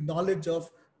knowledge of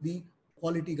the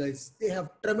quality guys. They have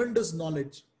tremendous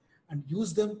knowledge, and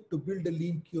use them to build a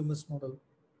lean QMS model.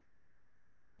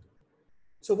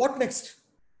 So what next?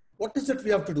 What is that we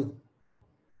have to do?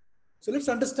 So let's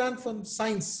understand from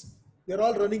science. We are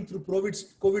all running through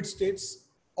COVID states.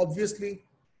 Obviously,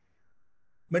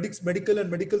 medical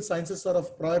and medical sciences are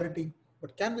of priority.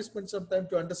 But can we spend some time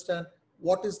to understand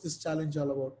what is this challenge all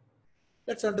about?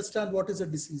 Let's understand what is a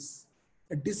disease.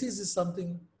 A disease is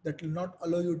something that will not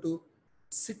allow you to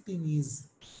sit in ease.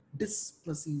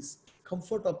 Dysplasia.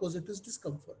 Comfort opposite is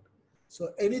discomfort.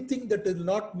 So anything that will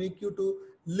not make you to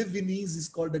live in ease is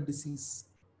called a disease.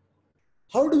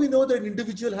 How do we know that an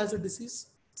individual has a disease?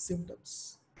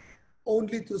 Symptoms.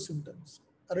 Only through symptoms.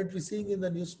 Aren't we seeing in the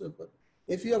newspaper?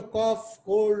 If you have cough,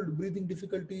 cold, breathing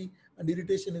difficulty, and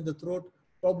irritation in the throat,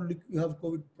 probably you have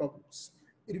COVID problems.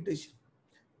 Irritation.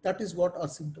 That is what are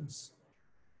symptoms.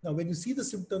 Now, when you see the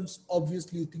symptoms,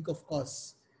 obviously you think of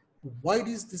cause. Why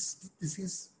is this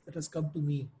disease that has come to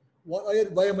me?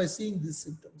 Why am I seeing these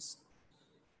symptoms?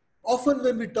 Often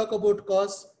when we talk about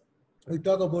cause, we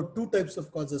talk about two types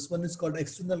of causes. One is called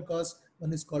external cause,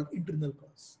 one is called internal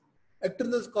cause.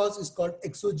 External cause is called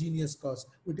exogenous cause,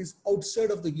 which is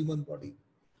outside of the human body.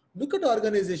 Look at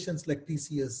organizations like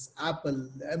TCS, Apple,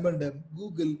 M&M,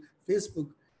 Google,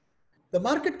 Facebook. The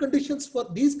market conditions for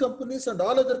these companies and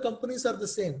all other companies are the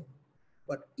same.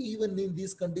 But even in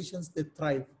these conditions, they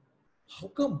thrive. How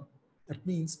come? That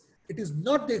means it is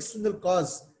not the external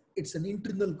cause, it's an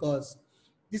internal cause.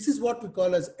 This is what we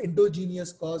call as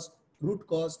endogenous cause, root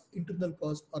cause, internal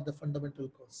cause, or the fundamental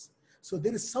cause. So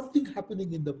there is something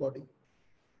happening in the body.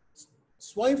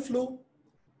 Swine flu.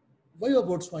 Why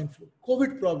about swine flu?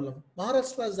 COVID problem.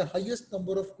 Maharashtra has the highest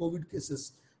number of COVID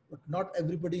cases, but not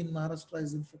everybody in Maharashtra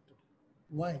is infected.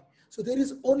 Why? So there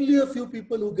is only a few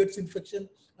people who gets infection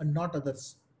and not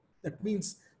others. That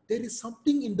means there is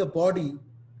something in the body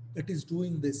that is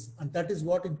doing this, and that is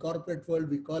what in corporate world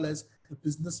we call as the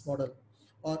business model.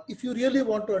 Or if you really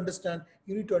want to understand,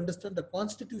 you need to understand the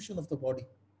constitution of the body.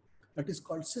 That is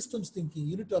called systems thinking.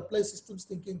 You need to apply systems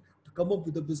thinking to come up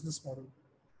with a business model.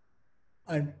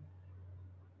 And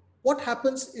what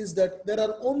happens is that there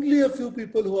are only a few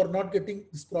people who are not getting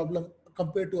this problem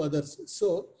compared to others.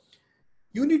 So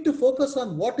you need to focus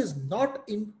on what is not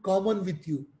in common with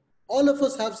you. All of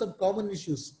us have some common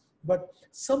issues, but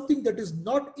something that is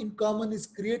not in common is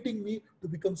creating me to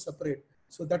become separate.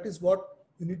 So that is what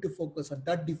you need to focus on.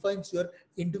 That defines your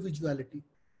individuality.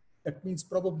 That means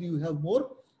probably you have more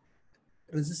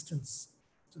resistance.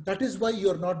 So that is why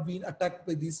you are not being attacked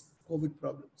by these COVID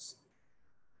problems.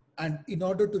 And in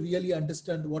order to really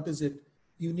understand what is it,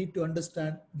 you need to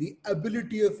understand the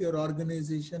ability of your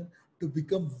organization to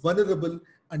become vulnerable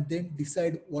and then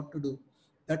decide what to do.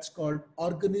 That's called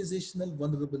organizational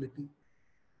vulnerability.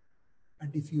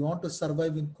 And if you want to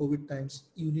survive in COVID times,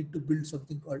 you need to build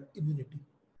something called immunity.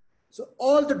 So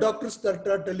all the doctors that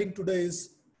are telling today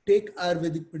is take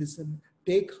Ayurvedic medicine,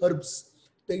 take herbs.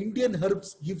 The Indian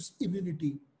herbs gives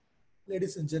immunity.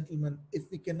 Ladies and gentlemen, if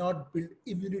we cannot build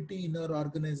immunity in our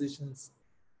organizations,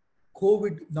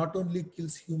 COVID not only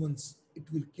kills humans, it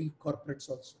will kill corporates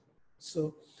also.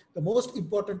 So the most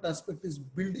important aspect is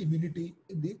build immunity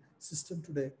in the system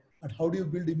today. And how do you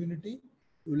build immunity?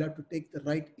 You will have to take the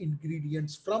right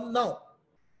ingredients from now.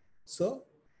 So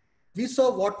we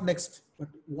saw what next, but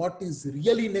what is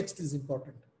really next is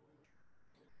important.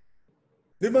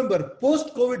 Remember,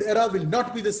 post-COVID era will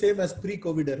not be the same as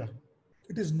pre-COVID era.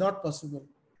 It is not possible.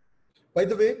 By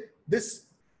the way, this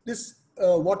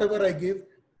whatever I give,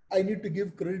 I need to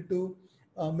give credit to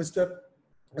Mr.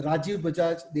 Rajiv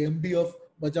Bajaj, the MD of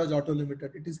Bajaj Auto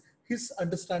Limited. It is his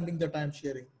understanding that I am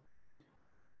sharing.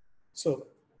 So,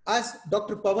 as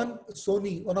Dr. Pawan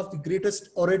Soni, one of the greatest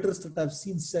orators that I've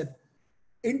seen, said,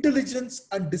 intelligence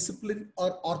and discipline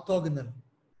are orthogonal.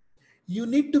 You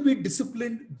need to be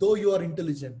disciplined though you are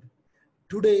intelligent.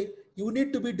 Today, you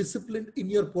need to be disciplined in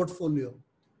your portfolio,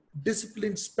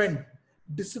 disciplined spend,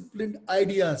 disciplined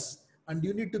ideas, and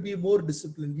you need to be more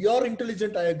disciplined. You are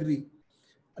intelligent, I agree.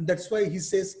 And that's why he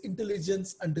says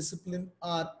intelligence and discipline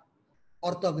are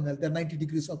orthogonal. They're 90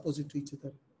 degrees opposite to each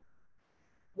other.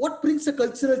 What brings a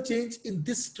cultural change in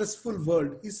this stressful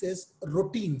world? He says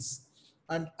routines.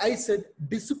 And I said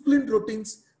disciplined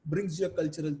routines brings you a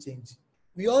cultural change.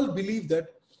 We all believe that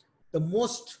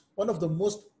one of the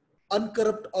most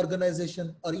uncorrupt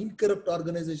organization or incorrupt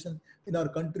organization in our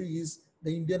country is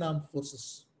the Indian Armed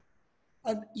Forces.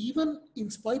 And even in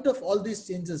spite of all these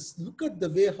changes, look at the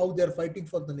way how they are fighting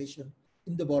for the nation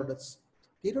in the borders.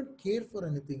 They don't care for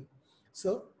anything.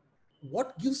 So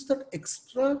what gives that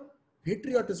extra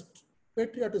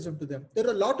patriotism to them? There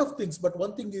are a lot of things, but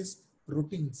one thing is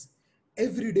routines.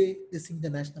 Every day they sing the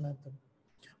national anthem.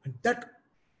 And that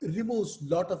removes a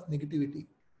lot of negativity.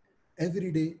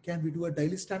 Every day, can we do a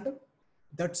daily stand-up?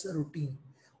 That's a routine.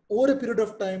 over a period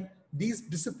of time, these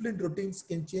disciplined routines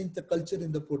can change the culture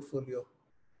in the portfolio.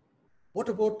 What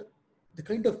about the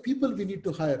kind of people we need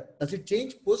to hire? Does it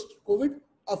change post-COVID?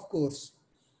 Of course.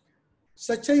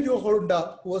 Sachiro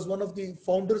Honda, who was one of the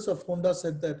founders of Honda,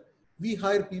 said that we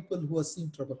hire people who have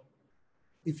seen trouble.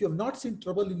 If you have not seen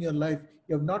trouble in your life,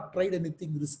 you have not tried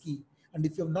anything risky. And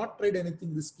if you have not tried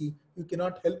anything risky, you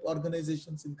cannot help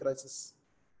organizations in crisis.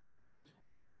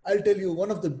 I'll tell you,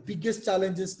 one of the biggest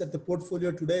challenges that the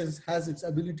portfolio today has its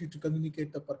ability to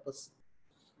communicate the purpose.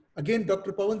 Again,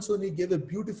 Dr. Pawan Soni gave a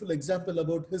beautiful example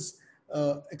about his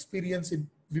experience in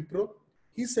Wipro.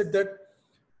 He said that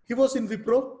he was in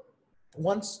Wipro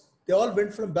once. They all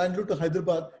went from Bangalore to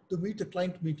Hyderabad to meet a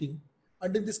client meeting.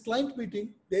 And in this client meeting,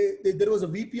 there was a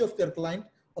VP of their client,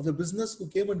 of the business, who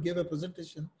came and gave a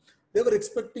presentation. They were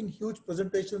expecting huge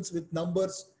presentations with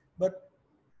numbers, but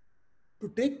to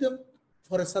take them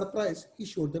for a surprise, he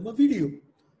showed them a video.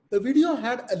 The video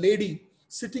had a lady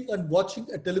sitting and watching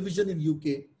a television in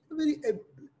UK, a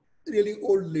really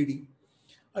old lady.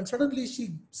 And suddenly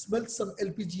she smells some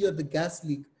LPG or the gas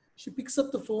leak. She picks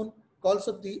up the phone, calls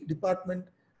up the department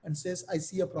and says, I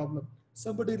see a problem.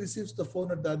 Somebody receives the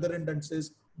phone at the other end and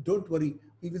says, don't worry,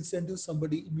 we will send you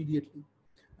somebody immediately.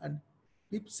 And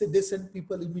people say they send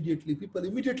people immediately. People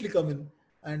immediately come in,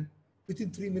 and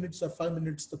within 3 minutes or 5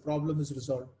 minutes, the problem is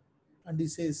resolved. And he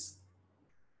says,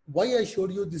 why I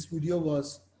showed you this video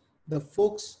was the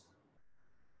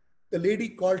lady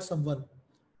called someone.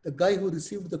 The guy who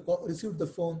received the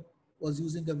phone was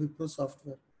using a Wipro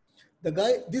software.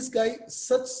 This guy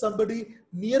searched somebody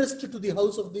nearest to the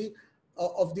house of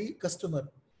the customer.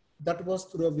 That was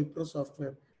through a Wipro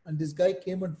software. And this guy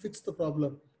came and fixed the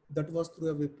problem. That was through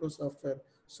a Wipro software.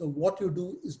 So what you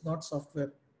do is not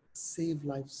software, save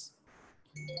lives.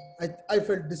 I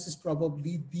felt this is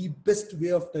probably the best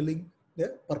way of telling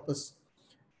the purpose.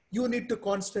 You need to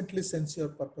constantly sense your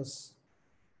purpose.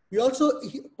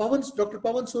 Dr.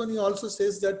 Pawan Soni also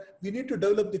says that we need to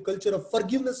develop the culture of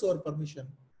forgiveness over permission.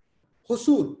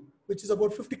 Hosur, which is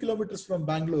about 50 kilometers from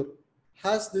Bangalore,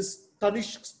 has this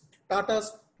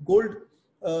Tata's gold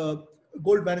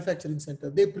manufacturing center.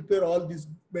 They prepare all this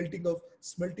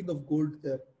smelting of gold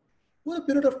there. For a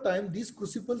period of time, these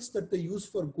crucibles that they use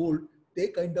for gold, they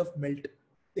kind of melt.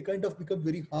 They kind of become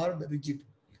very hard, rigid.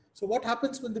 So what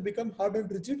happens when they become hard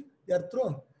and rigid? They are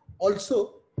thrown.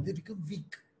 Also, they become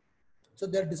weak. So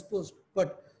they are disposed.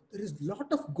 But there is a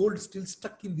lot of gold still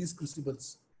stuck in these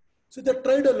crucibles. So they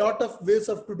tried a lot of ways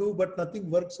to do, but nothing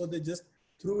worked. So they just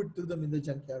threw them in the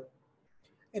junkyard.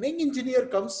 An young engineer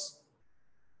comes,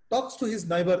 talks to his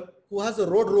neighbor who has a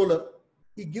road roller.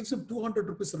 He gives him 200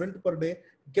 rupees rent per day,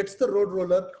 gets the road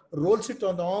roller, rolls it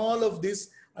on all of this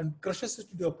and crushes it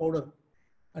into a powder.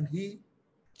 And he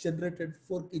generated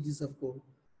 4 kgs of gold.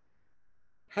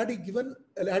 Had he written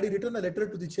a letter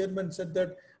to the chairman and said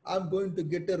that I'm going to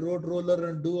get a road roller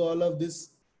and do all of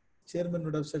this, chairman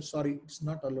would have said, sorry, it's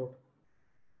not allowed.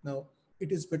 Now,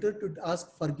 it is better to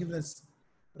ask forgiveness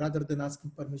rather than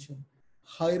asking permission.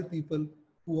 Hire people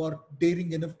who are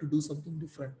daring enough to do something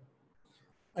different.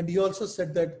 And he also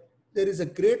said that there is a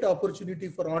great opportunity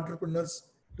for entrepreneurs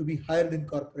to be hired in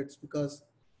corporates, because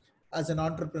as an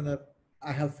entrepreneur,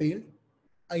 I have failed.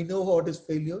 I know what is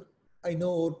failure. I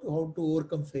know how to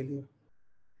overcome failure.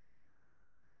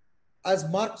 As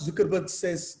Mark Zuckerberg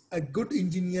says, a good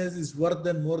engineer is worth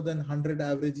more than 100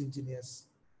 average engineers.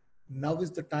 Now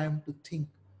is the time to think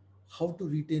how to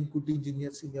retain good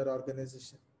engineers in your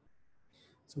organization.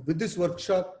 So with this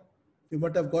workshop, you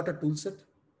might have got a tool set,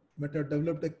 you might have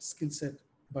developed a skill set,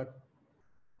 but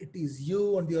it is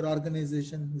you and your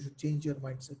organization who should change your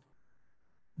mindset.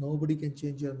 Nobody can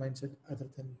change your mindset other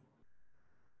than you.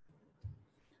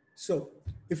 So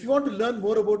if you want to learn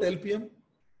more about LPM,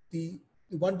 the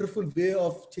wonderful way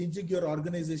of changing your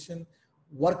organization,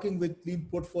 working with lean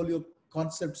portfolio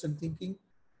concepts and thinking,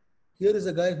 here is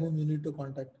a guy whom you need to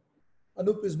contact.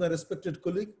 Anup is my respected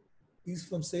colleague. He's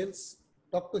from sales.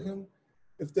 Talk to him.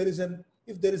 If there is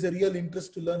a real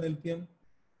interest to learn LPM,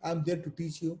 I'm there to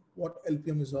teach you what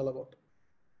LPM is all about.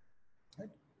 Right?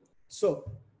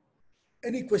 So,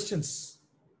 any questions?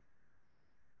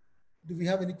 Do we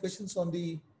have any questions on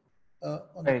the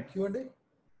Q&A?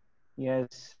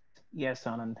 Yes,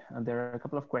 Anand. There are a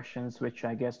couple of questions, which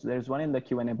I guess there's one in the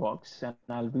Q&A box, and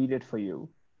I'll read it for you.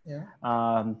 Yeah.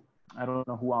 I don't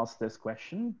know who asked this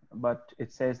question, but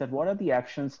it says that what are the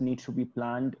actions need to be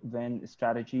planned when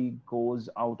strategy goes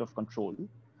out of control,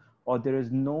 or there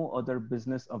is no other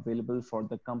business available for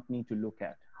the company to look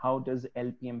at? How does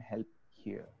LPM help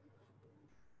here?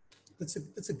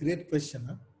 That's a great question.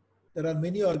 Huh? There are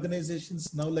many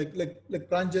organizations now, like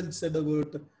Pranjal said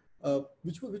about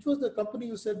which was the company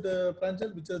you said,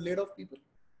 Pranjal, which has laid off people?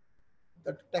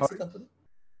 That taxi Hertz, company?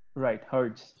 right?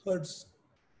 Hertz, Hertz.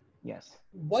 yes.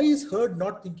 Why is Herd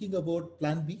not thinking about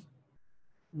Plan B?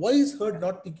 Why is Herd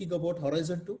not thinking about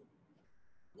Horizon 2?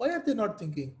 Why are they not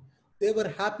thinking? They were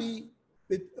happy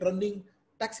with running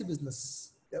taxi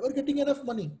business. They were getting enough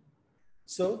money.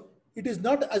 So it is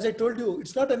not, as I told you,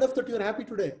 it's not enough that you are happy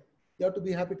today. You have to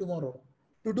be happy tomorrow.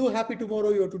 To do happy tomorrow,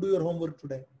 you have to do your homework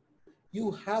today.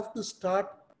 You have to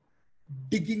start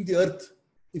digging the earth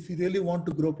if you really want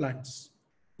to grow plants.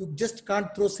 You just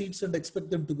can't throw seeds and expect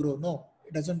them to grow. No,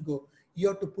 it doesn't go. You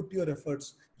have to put your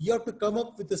efforts. You have to come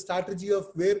up with a strategy of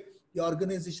where your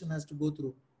organization has to go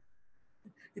through.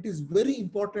 It is very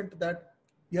important that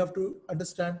you have to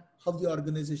understand how the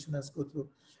organization has go through.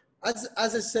 As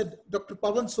I said, Dr.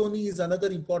 Pavan Soni is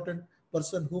another important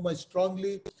person whom I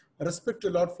strongly respect a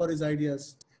lot for his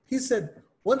ideas. He said,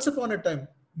 once upon a time,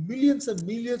 millions and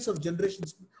millions of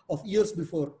generations of years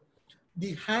before,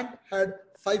 the hand had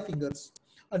 5 fingers.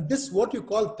 And this, what you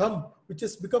call thumb, which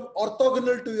has become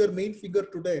orthogonal to your main finger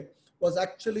today, was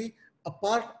actually a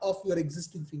part of your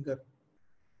existing finger.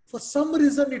 For some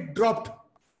reason, it dropped.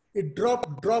 It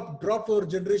dropped over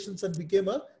generations and became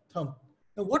a thumb.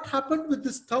 Now, what happened with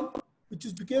this thumb, which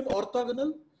is became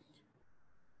orthogonal?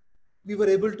 We were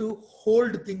able to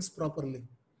hold things properly.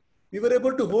 We were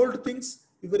able to hold things.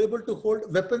 We were able to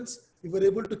hold weapons. We were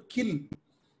able to kill.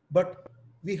 But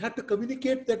we had to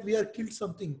communicate that we had killed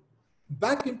something.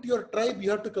 Back into your tribe,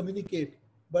 you have to communicate.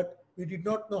 But we did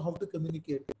not know how to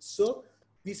communicate. So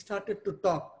we started to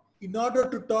talk. In order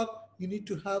to talk, you need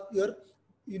to have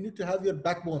your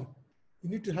backbone. You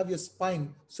need to have your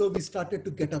spine. So we started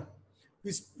to get up.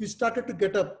 We started to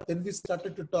get up. Then we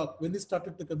started to talk. When we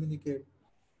started to communicate.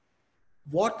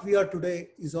 What we are today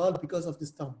is all because of this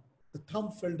thumb. The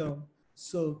thumb fell down.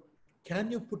 So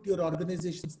can you put your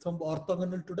organization's thumb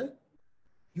orthogonal today?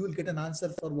 You will get an answer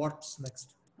for what's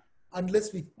next.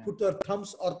 Unless we put our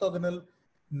thumbs orthogonal,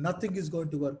 nothing is going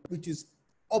to work, which is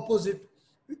opposite,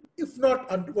 if not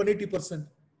 180%,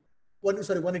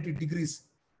 180 degrees,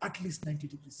 at least 90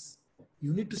 degrees.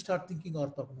 You need to start thinking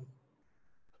orthogonal.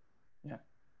 Yeah.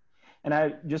 And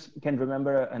I just can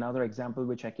remember another example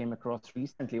which I came across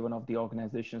recently, one of the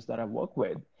organizations that I work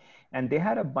with, and they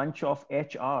had a bunch of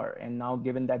HR. And now,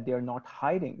 given that they're not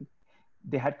hiring,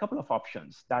 they had a couple of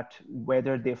options, that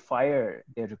whether they fire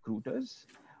their recruiters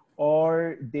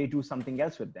or they do something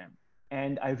else with them.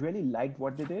 And I really liked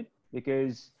what they did,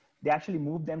 because they actually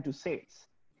moved them to sales,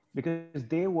 because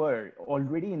they were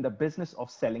already in the business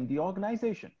of selling the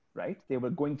organization, right? They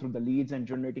were going through the leads and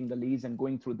generating the leads and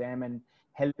going through them and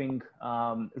helping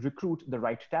recruit the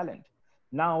right talent.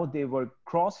 Now they were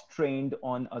cross-trained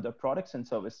on other products and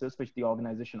services which the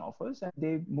organization offers, and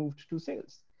they moved to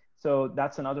sales. So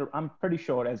that's another, I'm pretty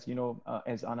sure, as you know,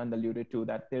 as Anand alluded to,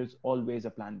 that there's always a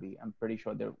plan B. I'm pretty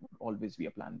sure there will always be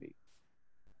a plan B.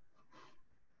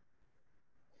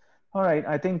 All right,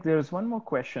 I think there's one more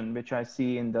question which I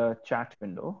see in the chat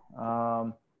window.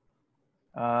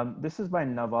 This is by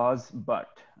Nawaz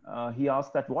Butt. He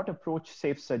asked that what approach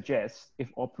SAFE suggests if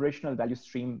operational value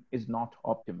stream is not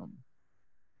optimum?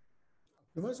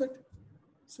 Optimize it.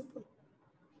 Simple.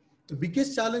 The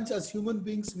biggest challenge as human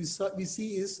beings we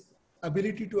see is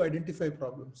ability to identify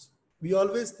problems. We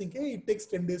always think, hey, it takes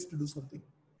 10 days to do something.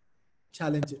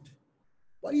 Challenge it.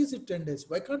 Why is it 10 days?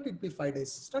 Why can't it be 5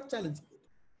 days? Start challenging it.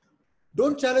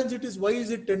 Don't challenge it is why is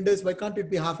it 10 days? Why can't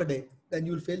it be half a day? Then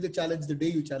you'll fail the challenge the day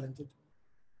you challenge it.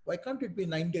 Why can't it be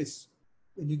 9 days?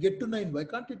 When you get to 9, why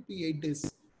can't it be 8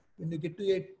 days? When you get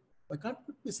to 8, why can't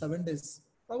it be 7 days?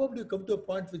 Probably you come to a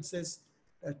point which says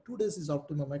 2 days is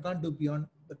optimum. I can't do beyond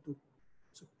the 2.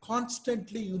 So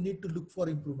constantly you need to look for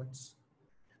improvements.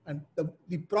 And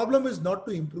the problem is not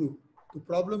to improve. The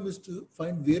problem is to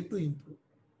find where to improve.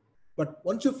 But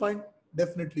once you find,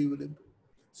 definitely you will improve.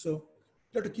 So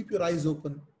you have to keep your eyes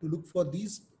open to look for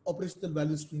these operational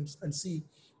value streams and see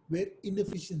where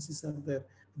inefficiencies are there.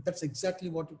 That's exactly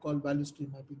what you call value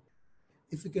stream mapping.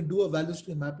 If you can do a value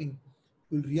stream mapping,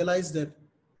 you'll realize that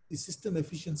the system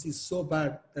efficiency is so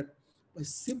bad that by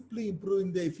simply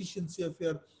improving the efficiency of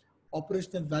your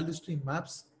operational value stream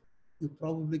maps, you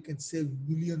probably can save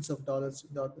millions of dollars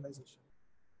in the organization.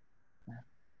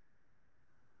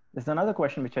 There's another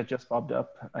question which has just popped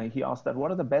up. He asked that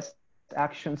what are the best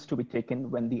actions to be taken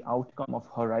when the outcome of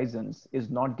Horizons is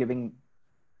not giving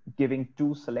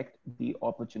to select the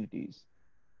opportunities?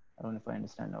 I don't know if I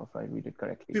understand now, if I read it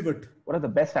correctly. Pivot. What are the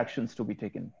best actions to be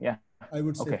taken? Yeah. I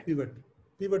would say pivot.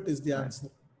 Pivot is the answer.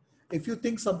 If you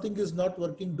think something is not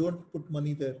working, don't put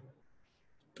money there.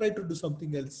 Try to do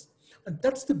something else. And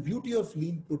that's the beauty of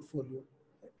lean portfolio.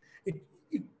 It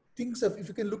things of, if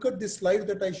you can look at this slide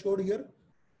that I showed here,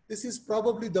 this is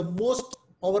probably the most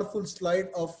powerful slide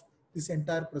of this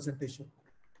entire presentation.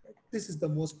 This is the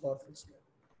most powerful slide.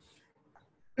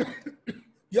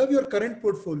 You have your current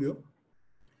portfolio.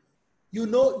 You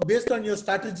know, based on your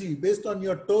strategy, based on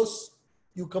your toes,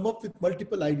 you come up with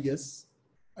multiple ideas.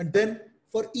 And then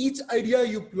for each idea,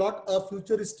 you plot a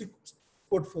futuristic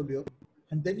portfolio.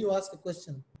 And then you ask a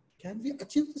question, can we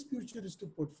achieve this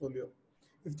futuristic portfolio?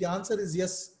 If the answer is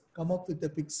yes, come up with the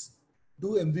picks, do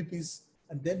MVPs,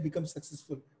 and then become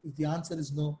successful. If the answer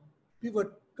is no, pivot,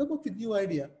 come up with new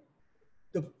idea.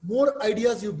 The more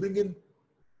ideas you bring in,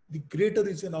 the greater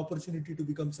is an opportunity to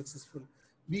become successful.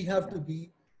 We have to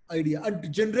be idea, and to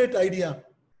generate idea,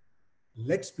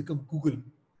 let's become Google.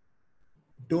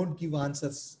 Don't give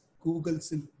answers. Google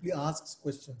simply asks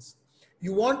questions.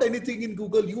 You want anything in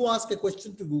Google, you ask a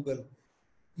question to Google.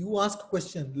 You ask a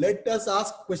question. Let us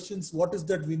ask questions. What is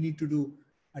that we need to do?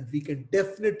 And we can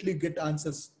definitely get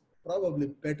answers, probably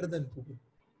better than Google.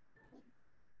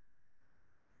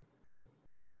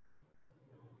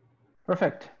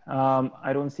 Perfect.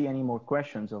 I don't see any more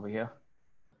questions over here.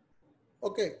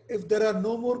 Okay, if there are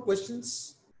no more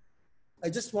questions, I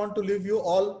just want to leave you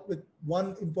all with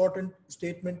one important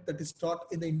statement that is taught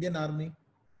in the Indian Army.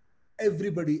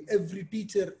 Everybody, every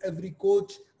teacher, every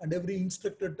coach, and every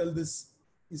instructor tell this.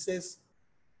 He says,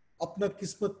 "Apna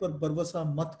kismat par bharwasa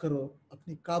mat karo,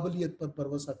 apni kabiliyat par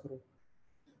bharwasa karo."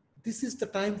 This is the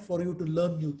time for you to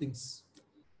learn new things.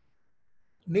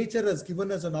 Nature has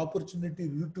given us an opportunity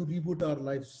to reboot our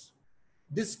lives.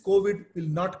 This COVID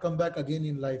will not come back again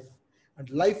in life. And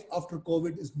life after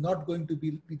COVID is not going to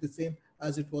be the same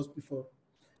as it was before.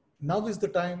 Now is the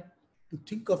time to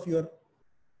think of your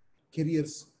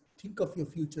careers, think of your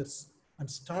futures, and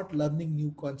start learning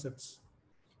new concepts.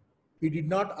 We did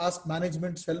not ask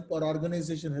management's help or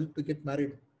organization help to get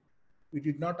married. We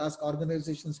did not ask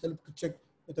organizations help to check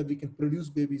whether we can produce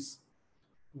babies.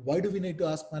 Why do we need to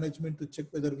ask management to check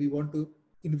whether we want to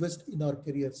invest in our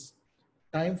careers?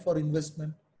 Time for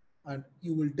investment, and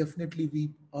you will definitely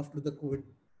weep after the COVID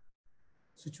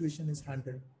situation is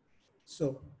handled.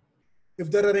 So if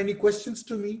there are any questions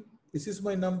to me, this is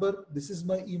my number, this is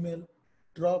my email,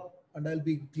 drop, and I'll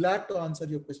be glad to answer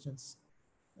your questions.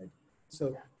 Right? So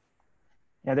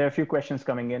yeah, there are a few questions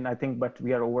coming in, I think, but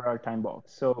we are over our time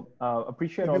box. So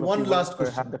appreciate maybe all of one you last for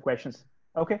question. have the questions.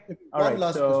 Okay. Maybe All one right.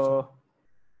 last So, question.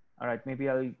 all right, maybe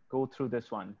I'll go through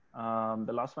this one.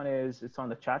 The last one is, it's on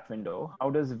the chat window. How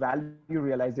does value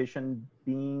realization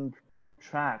being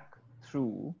tracked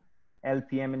through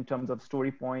LPM in terms of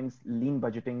story points, lean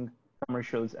budgeting,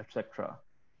 commercials, etc.?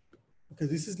 Okay,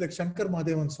 this is like Shankar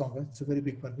Mahadevan song. It's a very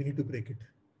big one. We need to break it.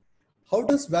 How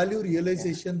does value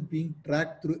realization being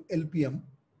tracked through LPM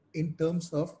in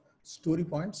terms of story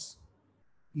points,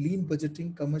 lean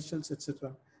budgeting, commercials,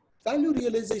 etc.? Value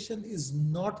realization is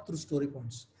not through story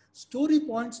points. Story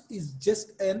points is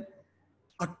just a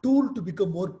tool to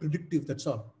become more predictive. That's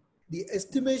all. The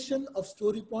estimation of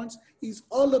story points is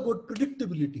all about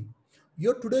predictability.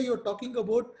 Today you're talking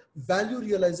about value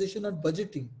realization and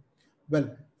budgeting.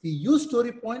 Well, we use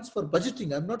story points for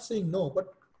budgeting. I'm not saying no,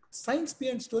 but science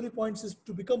behind story points is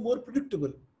to become more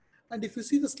predictable. And if you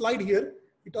see the slide here,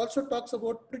 it also talks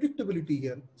about predictability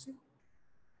here.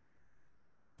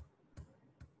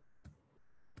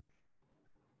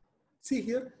 See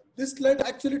here, this slide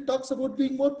actually talks about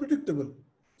being more predictable.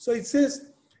 So it says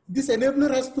this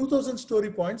enabler has 2000 story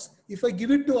points. If I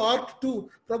give it to ARC2,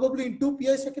 probably in 2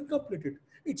 PIs, I can complete it.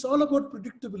 It's all about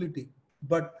predictability.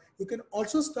 But you can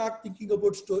also start thinking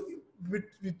about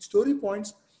with story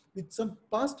points, with some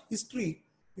past history.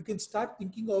 You can start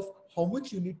thinking of how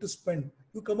much you need to spend.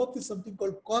 You come up with something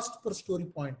called cost per story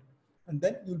point, and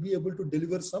then you'll be able to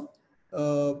deliver some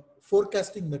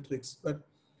forecasting metrics. But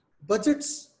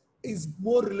budgets is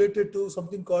more related to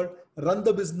something called run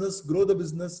the business, grow the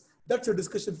business. That's a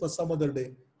discussion for some other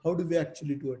day. How do we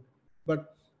actually do it?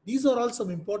 But these are all some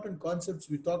important concepts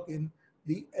we talk in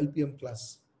the LPM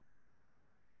class.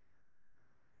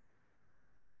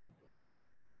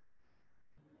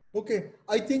 Okay,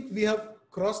 I think we have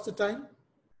crossed the time.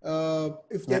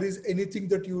 If there is anything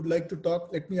that you would like to talk,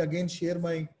 let me again share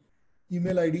my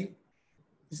email ID.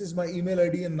 This is my email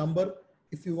ID and number.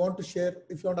 If you want to share,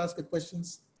 if you want to ask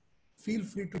questions, feel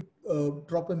free to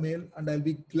drop a mail and I'll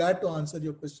be glad to answer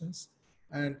your questions.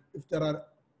 And if there are,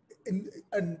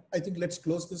 and I think let's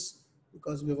close this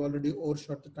because we've already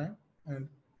overshot the time. And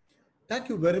thank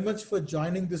you very much for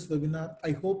joining this webinar.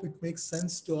 I hope it makes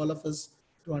sense to all of us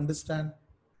to understand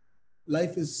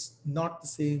life is not the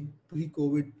same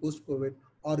pre-COVID, post-COVID.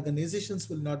 Organizations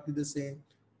will not be the same.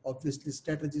 Obviously,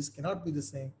 strategies cannot be the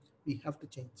same. We have to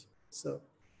change. So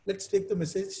Let's take the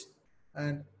message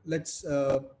and let's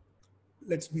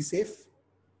be safe.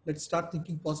 Let's start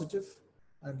thinking positive,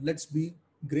 and let's be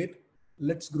great.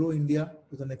 Let's grow India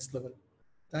to the next level.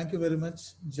 Thank you very much.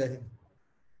 Jai Hind.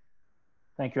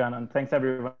 Thank you, Anand. Thanks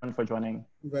everyone for joining.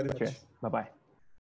 Very Cheers. much. Bye bye.